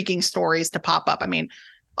intriguing stories to pop up. I mean,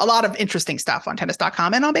 a lot of interesting stuff on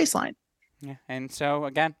tennis.com and on Baseline. Yeah, and so,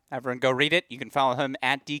 again, everyone go read it. You can follow him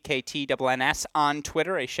at DKTNNS on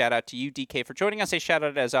Twitter. A shout-out to you, DK, for joining us. A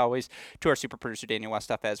shout-out, as always, to our super producer, Daniel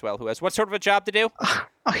Westoff, as well, who has what sort of a job to do?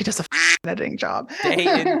 Oh, he does a editing job.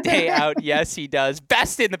 Day in, day out. Yes, he does.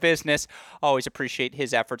 Best in the business. Always appreciate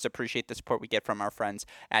his efforts. Appreciate the support we get from our friends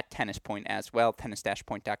at Tennis Point as well.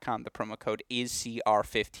 Tennis-point.com. The promo code is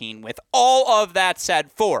CR15. With all of that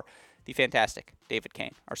said, for the fantastic David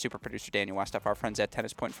Kane, our super producer Daniel Westoff, our friends at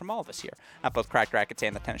Tennis Point, from all of us here at both Cracked Rackets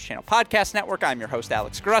and the Tennis Channel Podcast Network. I'm your host,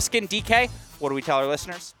 Alex Gruskin. DK, what do we tell our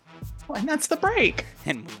listeners? Well, and that's the break.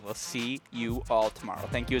 And we will see you all tomorrow.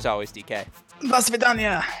 Thank you as always, DK. До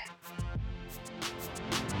свидания.